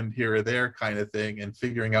family friend here or there kind of thing, and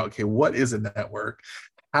figuring out, okay, what is a network,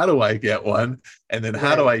 how do I get one, and then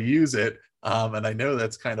how do Right. I use it. And I know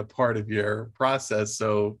that's kind of part of your process,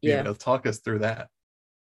 so Yeah. talk us through that.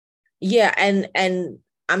 Yeah. And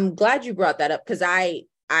I'm glad you brought that up, because I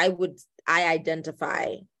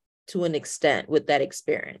identify to an extent with that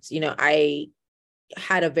experience. I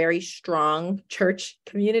had a very strong church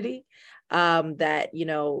community, that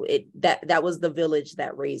that was the village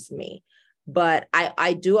that raised me. But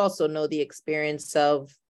I do also know the experience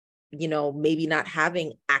of maybe not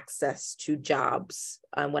having access to jobs.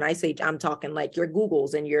 When I say, I'm talking like your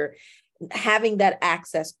Googles and you're having that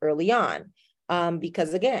access early on.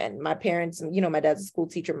 Because again, my parents, my dad's a school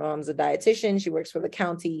teacher, my mom's a dietitian, she works for the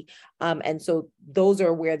county. And so those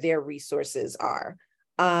are where their resources are.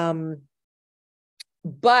 But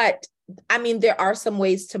I mean, there are some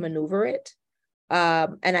ways to maneuver it.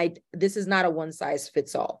 And this is not a one size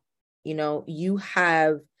fits all. You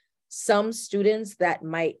have some students that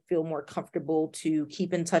might feel more comfortable to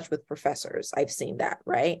keep in touch with professors. I've seen that,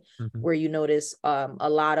 right? Mm-hmm. Where you notice a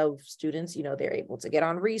lot of students, they're able to get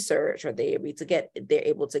on research, or they're able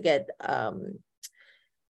to get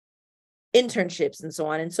internships and so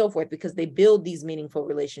on and so forth, because they build these meaningful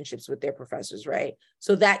relationships with their professors, right?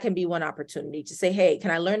 So that can be one opportunity to say, hey,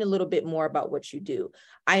 can I learn a little bit more about what you do?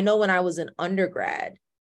 I know when I was an undergrad,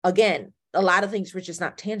 again, a lot of things were just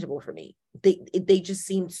not tangible for me. They just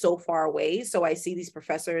seemed so far away. So I see these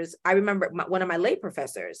professors. I remember one of my late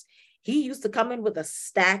professors, he used to come in with a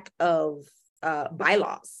stack of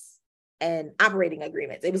bylaws and operating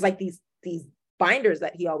agreements. It was like these binders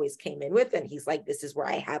that he always came in with. And he's like, this is where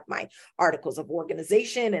I have my articles of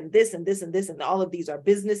organization and this and this and this, and all of these are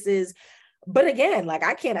businesses. But again, like,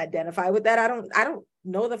 I can't identify with that. I don't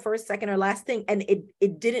know the first, second, or last thing. And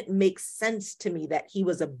it didn't make sense to me that he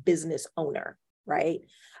was a business owner, right?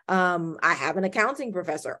 I have an accounting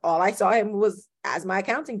professor. All I saw him was as my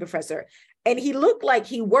accounting professor. And he looked like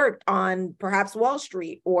he worked on perhaps Wall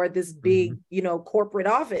Street or this Mm-hmm. big, corporate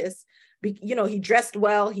office. He dressed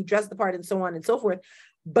well, he dressed the part, and so on and so forth.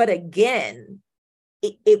 But again,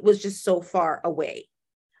 it was just so far away.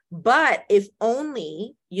 But if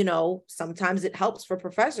only, sometimes it helps for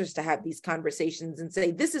professors to have these conversations and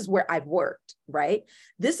say, this is where I've worked, right?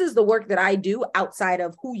 This is the work that I do outside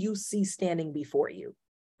of who you see standing before you,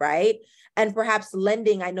 right? And perhaps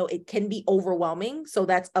lending, I know it can be overwhelming. So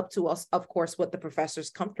that's up to us, of course, what the professor's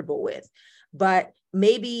comfortable with. But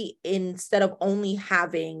maybe instead of only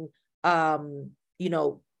having,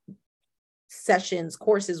 sessions,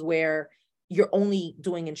 courses where you're only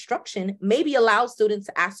doing instruction, maybe allow students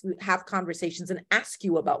to have conversations and ask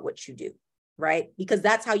you about what you do, right? Because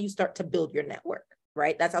that's how you start to build your network,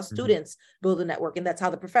 right? That's how Mm-hmm. students build a network, and that's how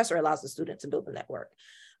the professor allows the student to build a network.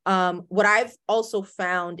 What I've also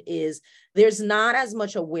found is there's not as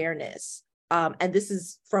much awareness, and this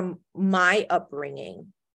is from my upbringing,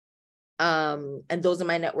 and those in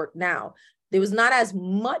my network now. There was not as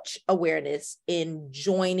much awareness in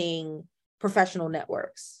joining professional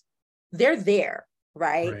networks. They're there,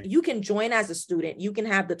 right? You can join as a student. You can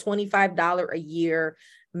have the $25 a year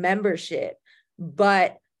membership,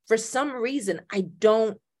 but for some reason, I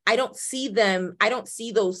don't see them. I don't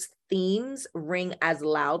see those themes ring as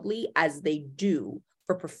loudly as they do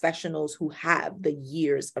for professionals who have the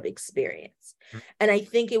years of experience. And I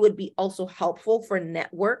think it would be also helpful for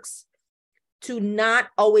networks to not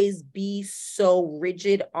always be so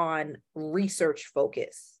rigid on research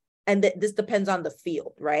focus. And that this depends on the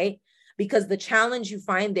field, right? Because the challenge you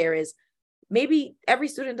find there is maybe every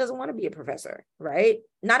student doesn't want to be a professor, right?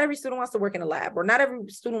 Not every student wants to work in a lab, or not every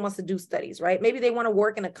student wants to do studies, right? Maybe they want to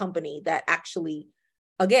work in a company that actually,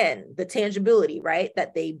 again, the tangibility, right?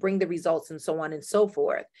 That they bring the results and so on and so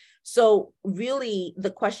forth. So really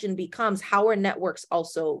the question becomes, how are networks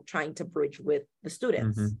also trying to bridge with the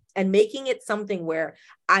students and making it something where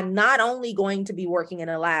I'm not only going to be working in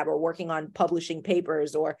a lab or working on publishing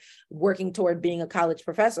papers or working toward being a college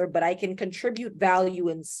professor, but I can contribute value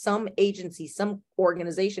in some agency, some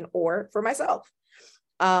organization, or for myself.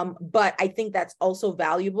 But I think that's also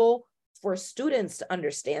valuable for students to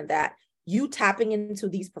understand that you tapping into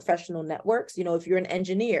these professional networks, you know, if you're an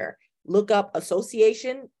engineer, look up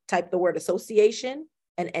association, type the word association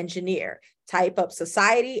and engineer, type up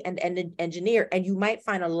society and engineer, and you might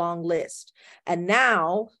find a long list. And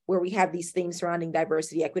now where we have these themes surrounding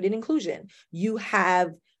diversity, equity, and inclusion, you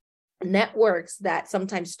have networks that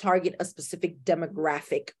sometimes target a specific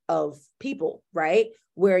demographic of people, right?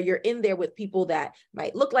 Where you're in there with people that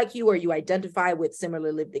might look like you or you identify with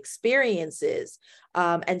similar lived experiences.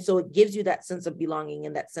 And so it gives you that sense of belonging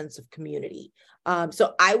and that sense of community.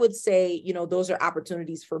 So I would say, you know, those are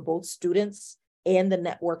opportunities for both students and the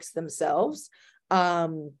networks themselves.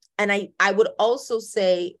 And I would also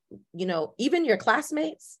say, you know, even your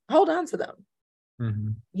classmates, hold on to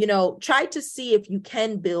them. You know, try to see if you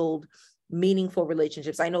can build meaningful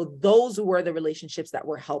relationships. I know those were the relationships that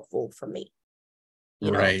were helpful for me. You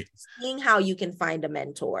know, seeing how you can find a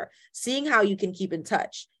mentor, seeing how you can keep in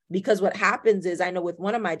touch. Because what happens is, I know with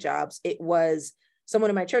one of my jobs, it was someone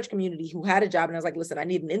in my church community who had a job. And I was like, listen, I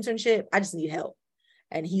need an internship. I just need help.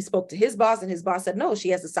 And he spoke to his boss, and his boss said, no, she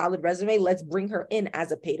has a solid resume. Let's bring her in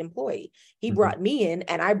as a paid employee. He brought me in,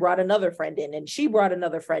 and I brought another friend in, and she brought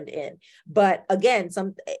another friend in. But again,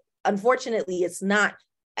 unfortunately, it's not,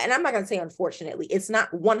 and I'm not going to say unfortunately, it's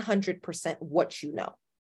not 100% what you know.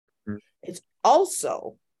 It's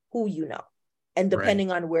also who you know. And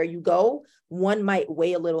depending on where you go, one might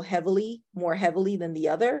weigh a little more heavily than the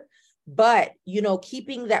other. But, you know,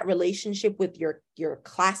 keeping that relationship with your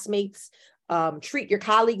classmates, treat your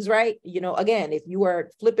colleagues right. You know, again, if you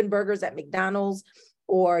were flipping burgers at McDonald's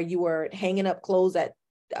or you were hanging up clothes at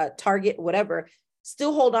Target, whatever,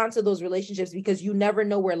 still hold on to those relationships, because you never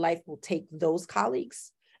know where life will take those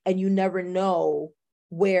colleagues, and you never know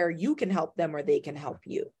where you can help them or they can help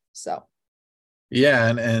you. So. Yeah.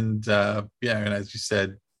 And as you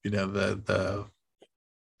said, you know, the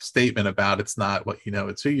statement about it's not what you know,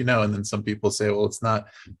 it's who you know. And then some people say, well, it's not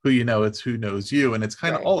who you know, it's who knows you. And it's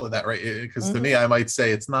kind of all of that, right? Because to me, I might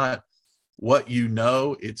say it's not what you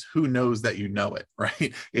know, it's who knows that you know it,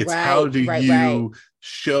 right? It's how do you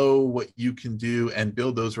show what you can do and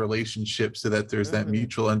build those relationships so that there's that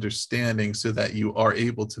mutual understanding, so that you are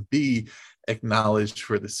able to be acknowledged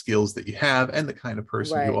for the skills that you have and the kind of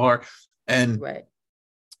person you are. And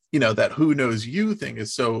you know, that who knows you thing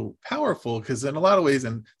is so powerful, because in a lot of ways,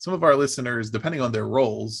 and some of our listeners, depending on their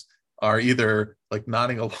roles, are either like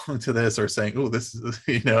nodding along to this or saying, oh, this is,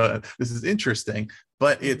 you know, this is interesting.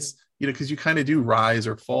 But it's, you know, because you kind of do rise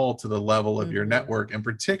or fall to the level of your network, and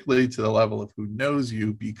particularly to the level of who knows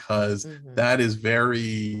you, because that is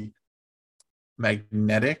very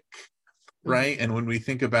magnetic, right? And when we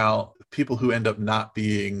think about people who end up not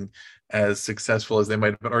being as successful as they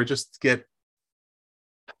might have been, or just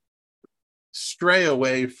stray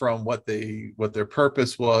away from what their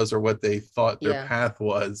purpose was or what they thought their path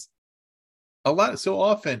was, so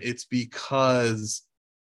often it's because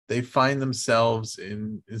they find themselves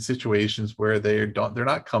in situations where they're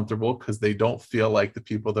not comfortable, because they don't feel like the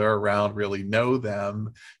people they're around really know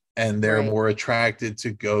them, and they're more attracted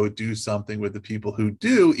to go do something with the people who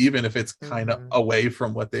do, even if it's kind of away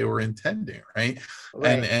from what they were intending, right?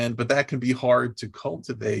 But that can be hard to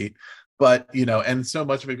cultivate. But, you know, and so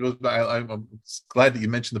much of it goes by, I'm glad that you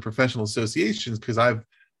mentioned the professional associations, because I've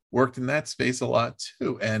worked in that space a lot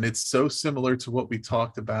too. And it's so similar to what we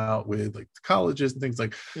talked about with like the colleges and things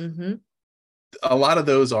like Mm-hmm. a lot of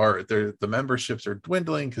those are the memberships are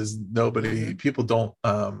dwindling because Mm-hmm. people don't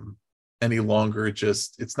any longer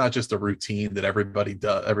just, it's not just a routine that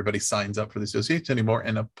everybody signs up for the association anymore.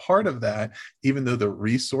 And a part of that, even though the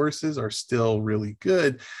resources are still really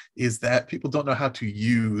good, is that people don't know how to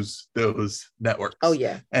use those Oh networks.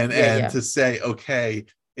 yeah. And Yeah. to say, okay,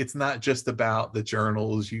 it's not just about the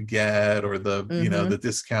journals you get or the Mm-hmm. the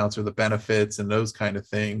discounts or the benefits and those kind of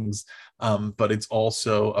things, but it's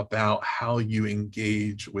also about how you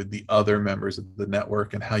engage with the other members of the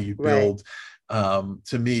network and how you Right. build.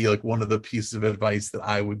 To me, like one of the pieces of advice that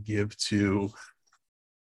I would give to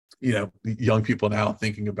young people now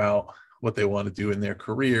thinking about what they want to do in their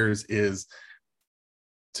careers is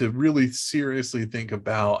to really seriously think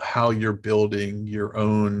about how you're building your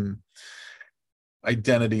own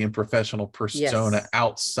identity and professional persona Yes.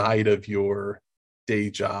 outside of your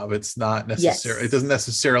day job. It's not necessary, it doesn't Yes.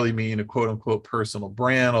 necessarily mean a quote unquote personal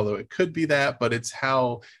brand, although it could be that, but it's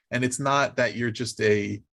how, and it's not that you're just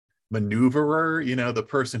a maneuverer, the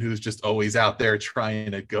person who's just always out there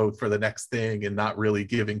trying to go for the next thing and not really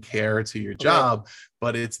giving care to your Right. job,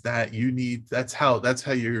 but it's that that's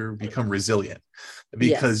how you become resilient,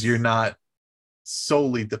 because you're Yes. not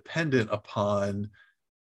solely dependent upon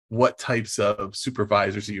what types of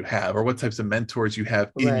supervisors you have or what types of mentors you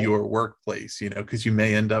have in Right. your workplace, because you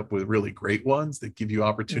may end up with really great ones that give you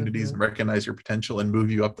opportunities Mm-hmm. and recognize your potential and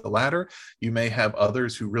move you up the ladder. You may have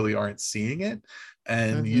others who really aren't seeing it.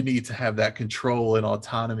 And you Mm-hmm. need to have that control and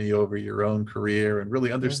autonomy over your own career and really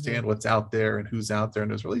Mm-hmm. understand what's out there and who's out there in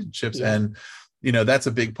those relationships. Yeah. And that's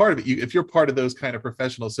a big part of it. If you're part of those kind of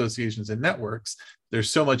professional associations and networks, there's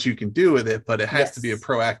so much you can do with it, but it has to be a Yes.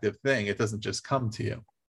 proactive thing. It doesn't just come to you.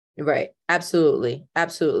 Right. Absolutely.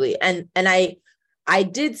 Absolutely. And I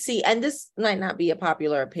did see, and this might not be a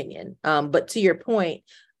popular opinion, but to your point,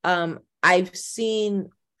 I've seen,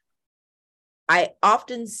 I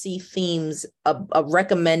often see themes of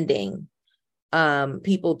recommending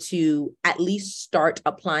people to at least start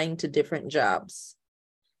applying to different jobs,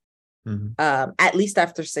 Mhm. at least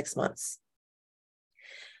after 6 months.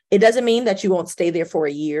 It doesn't mean that you won't stay there for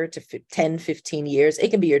a year to 10, 15 years.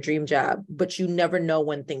 It can be your dream job, but you never know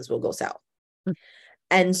when things will go south.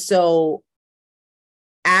 And so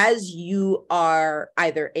as you are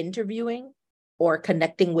either interviewing or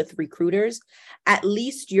connecting with recruiters, at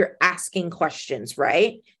least you're asking questions,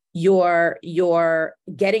 right? You're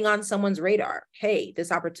getting on someone's radar. Hey,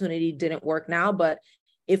 this opportunity didn't work now, but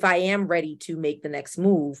if I am ready to make the next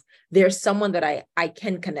move, there's someone that I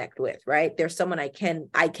can connect with, right? There's someone I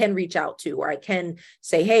can reach out to, or I can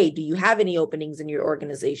say, hey, do you have any openings in your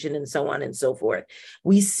organization, and so on and so forth.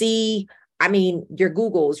 We see, I mean, your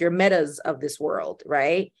Googles, your Metas of this world,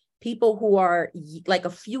 right? People who are like a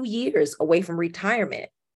few years away from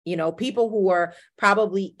retirement, people who are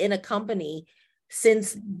probably in a company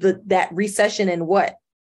since that recession in what,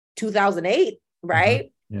 2008, Mhm.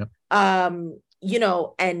 right? Yeah.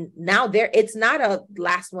 And now it's not a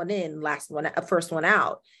last one in, last one, a first one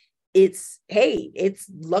out. It's, hey, it's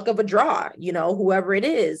luck of a draw, whoever it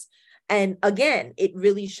is. And again, it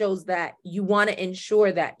really shows that you want to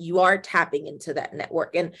ensure that you are tapping into that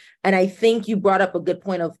network. And I think you brought up a good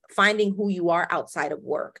point of finding who you are outside of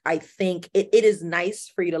work. I think it is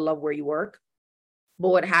nice for you to love where you work. But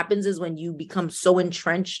what happens is when you become so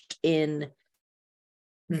entrenched in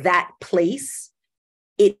that place,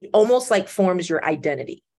 it almost like forms your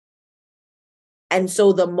identity. And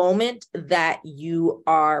so the moment that you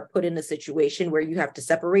are put in a situation where you have to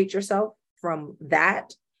separate yourself from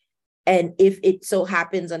that, and if it so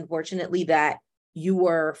happens, unfortunately, that you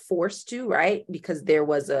were forced to, right, because there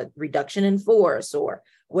was a reduction in force or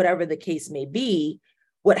whatever the case may be,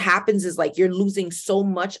 what happens is like you're losing so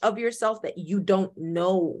much of yourself that you don't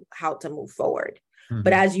know how to move forward.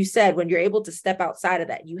 But Mhm. as you said, when you're able to step outside of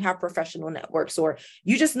that, you have professional networks, or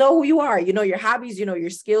you just know who you are, your hobbies, your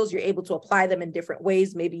skills, you're able to apply them in different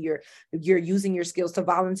ways. Maybe you're using your skills to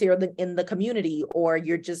volunteer in the community, or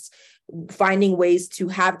you're just finding ways to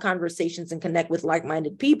have conversations and connect with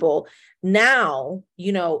like-minded people. Now,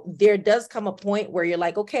 there does come a point where you're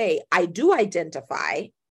like, okay, I do identify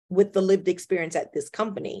with the lived experience at this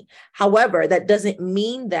company. However, that doesn't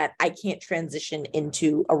mean that I can't transition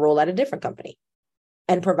into a role at a different company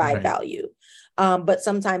and provide Right. value. But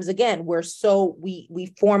sometimes, again,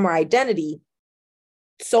 we form our identity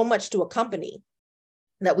so much to a company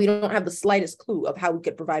that we don't have the slightest clue of how we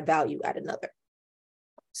could provide value at another.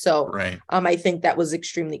 So Right. I think that was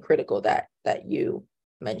extremely critical that you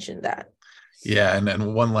mentioned that. Yeah, and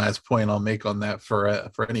then one last point I'll make on that for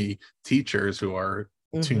any teachers who are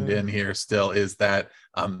tuned in here still, is that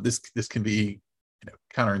this can be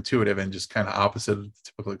counterintuitive and just kind of opposite of the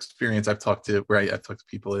typical experience. I've talked to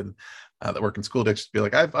people in that work in school districts, be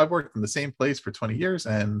like, I've worked in the same place for 20 years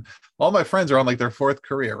and all my friends are on like their fourth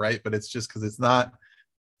career, right? But it's just because it's not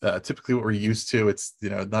typically what we're used to. It's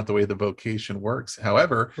not the way the vocation works.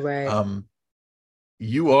 However, Right.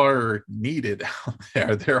 You are needed out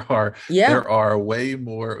there. There are way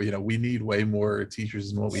more, we need way more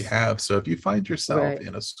teachers than what we have. So if you find yourself Right.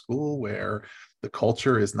 in a school where the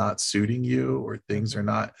culture is not suiting you or things are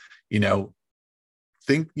not,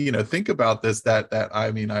 think about this,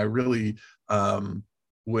 I mean, I really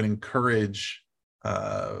would encourage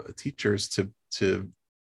teachers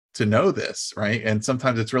to know this, right? And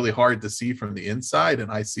sometimes it's really hard to see from the inside,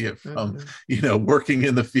 and I see it from working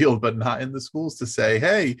in the field but not in the schools, to say,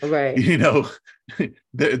 hey, Right.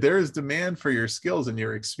 there is demand for your skills and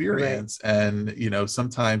your Right. experience, and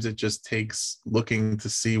sometimes it just takes looking to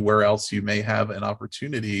see where else you may have an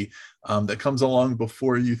opportunity that comes along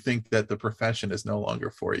before you think that the profession is no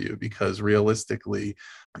longer for you, because realistically,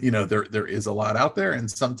 there is a lot out there,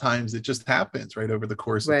 and sometimes it just happens right over the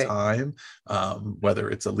course of Right. time, whether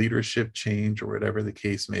it's a leadership change or whatever the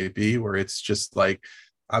case may be, where it's just like,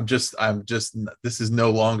 I'm just this is no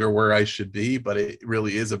longer where I should be. But it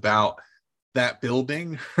really is about that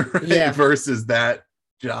building, right, Yeah. versus that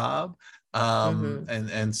job. Mm-hmm.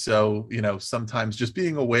 And so sometimes just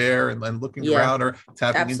being aware and looking Yeah. around or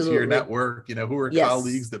tapping into your Absolutely. network, who are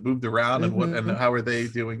colleagues Yes. that moved around, and Mm-hmm. how are they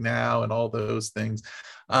doing now, and all those things.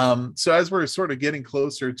 So as we're sort of getting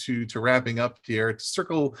closer to wrapping up here, to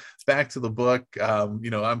circle back to the book,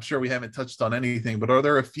 I'm sure we haven't touched on anything, but are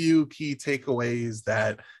there a few key takeaways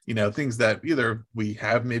that, things that either we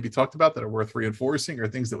have maybe talked about that are worth reinforcing, or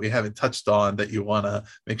things that we haven't touched on that you want to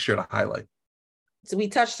make sure to highlight? So we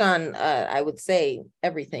touched on, I would say,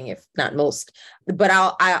 everything, if not most, but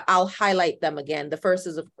I'll highlight them again. The first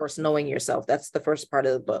is, of course, knowing yourself. That's the first part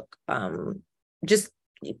of the book. Just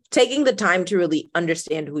taking the time to really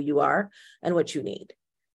understand who you are and what you need.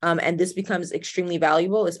 And this becomes extremely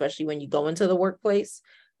valuable, especially when you go into the workplace,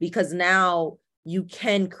 because now you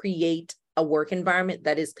can create a work environment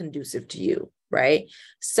that is conducive to you, right?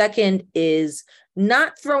 Second is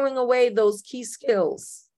not throwing away those key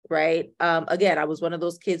skills, right? Again, I was one of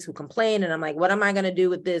those kids who complained, and I'm like, what am I going to do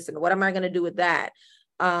with this? And what am I going to do with that?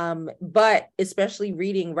 But especially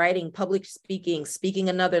reading, writing, public speaking,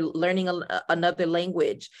 learning another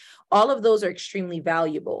language, all of those are extremely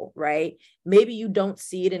valuable, right? Maybe you don't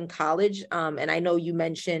see it in college. And I know you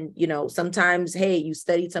mentioned, sometimes, hey, you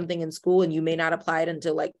studied something in school and you may not apply it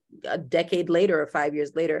until like a decade later or 5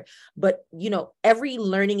 years later. But, every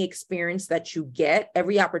learning experience that you get,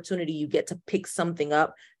 every opportunity you get to pick something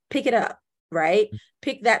up, pick it up, right?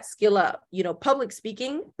 Pick that skill up. Public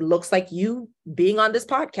speaking looks like you being on this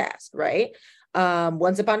podcast, right?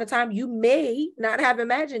 Once upon a time, you may not have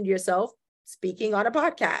imagined yourself speaking on a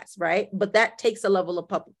podcast, right? But that takes a level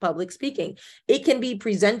of public speaking. It can be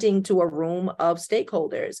presenting to a room of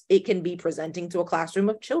stakeholders. It can be presenting to a classroom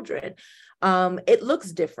of children. It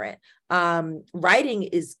looks different. Writing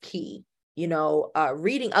is key.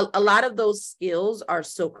 Reading, a lot of those skills are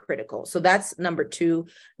so critical. So that's number two.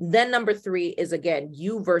 Then number three is, again,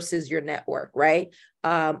 you versus your network, right?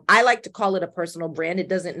 I like to call it a personal brand. It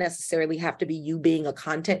doesn't necessarily have to be you being a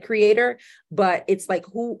content creator, but it's like,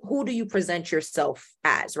 who do you present yourself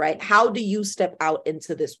as, right? How do you step out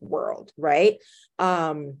into this world, right?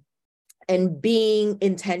 And being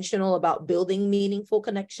intentional about building meaningful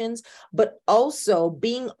connections, but also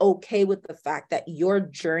being okay with the fact that your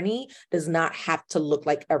journey does not have to look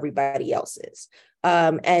like everybody else's.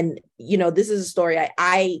 And this is a story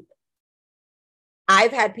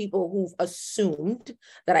I've had people who've assumed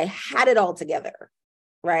that I had it all together,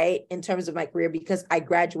 right, in terms of my career, because I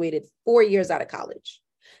graduated 4 years out of college.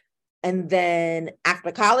 And then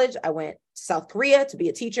after college, I went to South Korea to be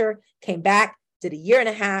a teacher, came back, did a year and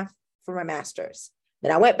a half for my master's.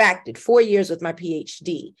 Then I went back, did 4 years with my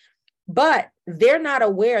PhD. But they're not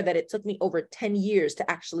aware that it took me over 10 years to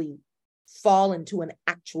actually fall into an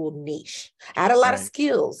actual niche. I had a lot of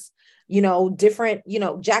skills, different,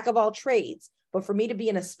 jack of all trades. But for me to be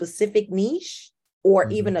in a specific niche, or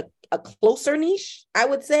even a closer niche, I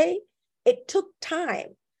would say, it took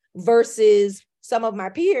time, versus some of my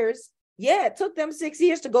peers. Yeah, it took them 6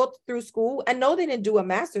 years to go through school. And no, they didn't do a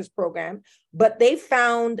master's program, but they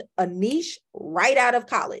found a niche right out of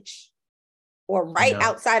college, or right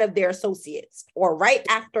outside of their associates, or right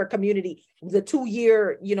after community, the 2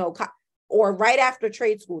 year, or right after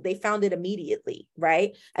trade school. They found it immediately,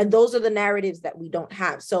 right? And those are the narratives that we don't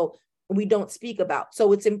have. So we don't speak about.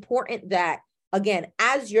 So it's important that again,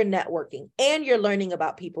 as you're networking and you're learning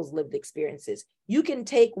about people's lived experiences, you can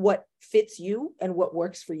take what fits you and what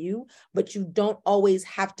works for you, but you don't always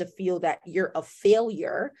have to feel that you're a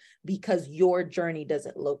failure because your journey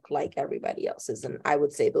doesn't look like everybody else's. And I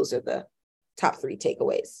would say those are the top 3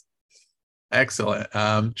 takeaways. Excellent.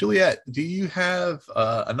 Juliette, do you have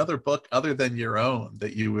another book other than your own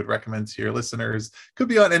that you would recommend to your listeners? Could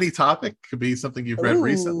be on any topic, could be something you've read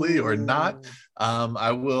recently or not. I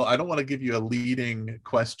don't want to give you a leading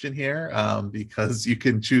question here because you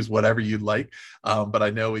can choose whatever you'd like. But I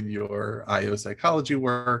know in your IO psychology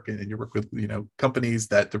work and in your work with companies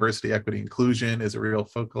that diversity, equity, inclusion is a real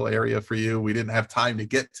focal area for you. We didn't have time to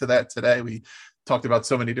get to that today. We talked about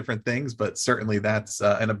so many different things, but certainly that's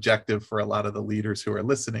an objective for a lot of the leaders who are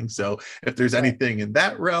listening. So if there's anything in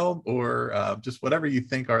that realm or just whatever you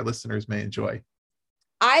think our listeners may enjoy.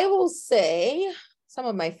 I will say some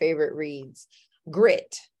of my favorite reads.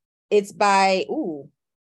 Grit. It's by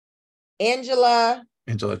Angela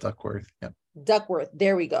Duckworth. Yeah. Duckworth.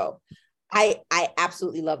 There we go. I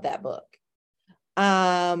absolutely love that book.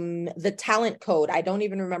 The Talent Code. I don't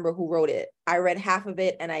even remember who wrote it. I read half of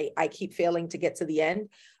it and I keep failing to get to the end,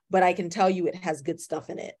 but I can tell you it has good stuff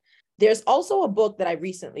in it. There's also a book that I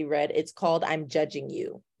recently read. It's called I'm Judging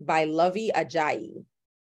You by Lovey Ajayi.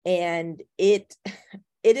 And it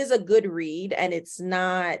is a good read, and it's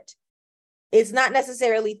not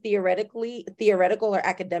necessarily theoretical or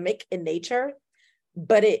academic in nature,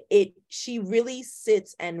 but she really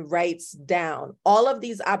sits and writes down all of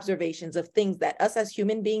these observations of things that us as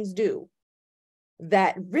human beings do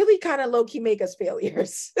that really kind of low-key make us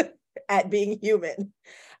failures at being human.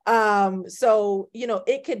 So,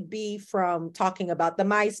 it could be from talking about the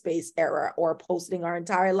MySpace era or posting our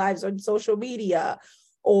entire lives on social media,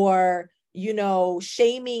 or,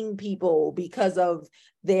 shaming people because of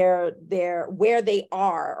their where they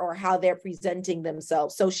are or how they're presenting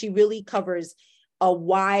themselves. So she really covers a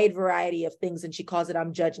wide variety of things, and she calls it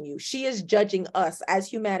I'm Judging You. She is judging us as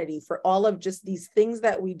humanity for all of just these things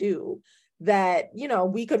that we do that,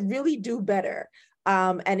 we could really do better.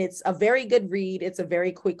 And it's a very good read. It's a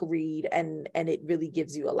very quick read, and it really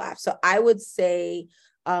gives you a laugh. So I would say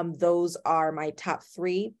those are my top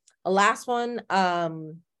 3. The last one, I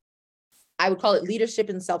would call it Leadership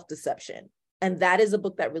and Self-Deception. And that is a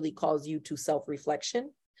book that really calls you to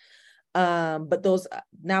self-reflection. But those,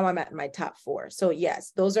 now I'm at my top 4. So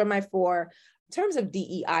yes, those are my 4. In terms of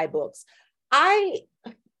DEI books, I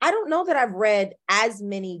don't know that I've read as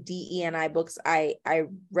many DE&I books. I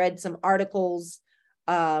read some articles.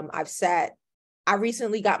 I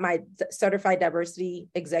recently got my Certified Diversity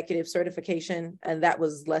Executive certification, and that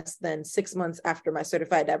was less than 6 months after my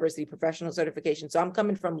Certified Diversity Professional certification. So I'm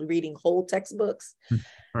coming from reading whole textbooks.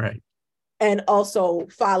 Right. And also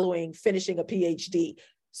finishing a PhD.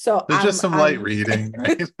 So just some light reading,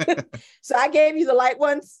 right? So I gave you the light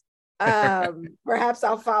ones. Perhaps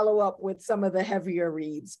I'll follow up with some of the heavier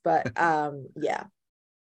reads, but yeah.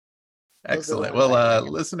 Excellent. Well,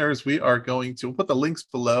 listeners, we are going to put the links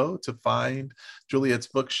below to find Juliette's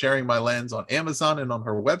book, Sharing My Lens, on Amazon and on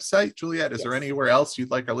her website. Juliette, is there anywhere else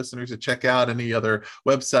you'd like our listeners to check out? Any other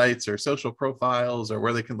websites or social profiles, or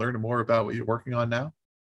where they can learn more about what you're working on now?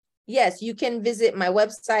 Yes, you can visit my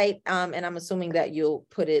website, and I'm assuming that you'll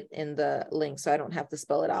put it in the link so I don't have to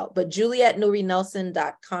spell it out. But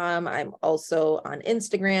JulietteNuriNelson.com. I'm also on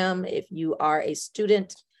Instagram. If you are a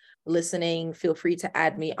student listening, feel free to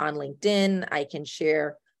add me on LinkedIn. I can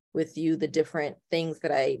share with you the different things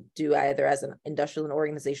that I do, either as an industrial and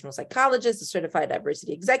organizational psychologist, a certified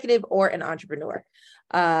diversity executive, or an entrepreneur.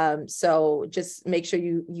 So just make sure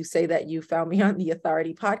you say that you found me on the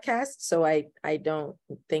Authority podcast, so I don't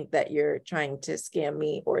think that you're trying to scam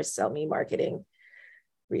me or sell me marketing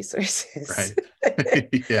resources. Right.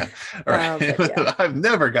 Yeah. All right. Yeah. I've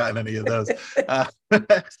never gotten any of those.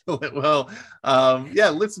 Excellent. Well,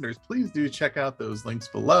 listeners, please do check out those links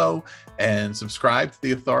below and subscribe to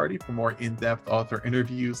The Authority for more in-depth author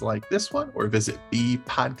interviews like this one, or visit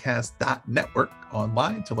bpodcast.network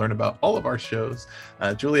online to learn about all of our shows.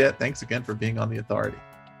 Juliette, thanks again for being on The Authority.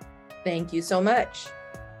 Thank you so much.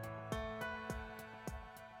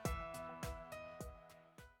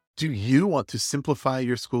 Do you want to simplify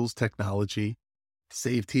your school's technology,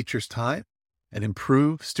 save teachers time, and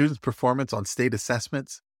improve students' performance on state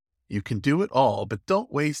assessments? You can do it all, but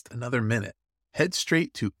don't waste another minute. Head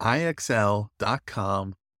straight to ixl.com/BE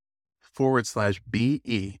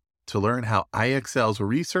to learn how IXL's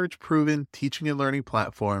research-proven teaching and learning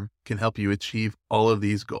platform can help you achieve all of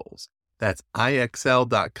these goals. That's ixl.com/BE.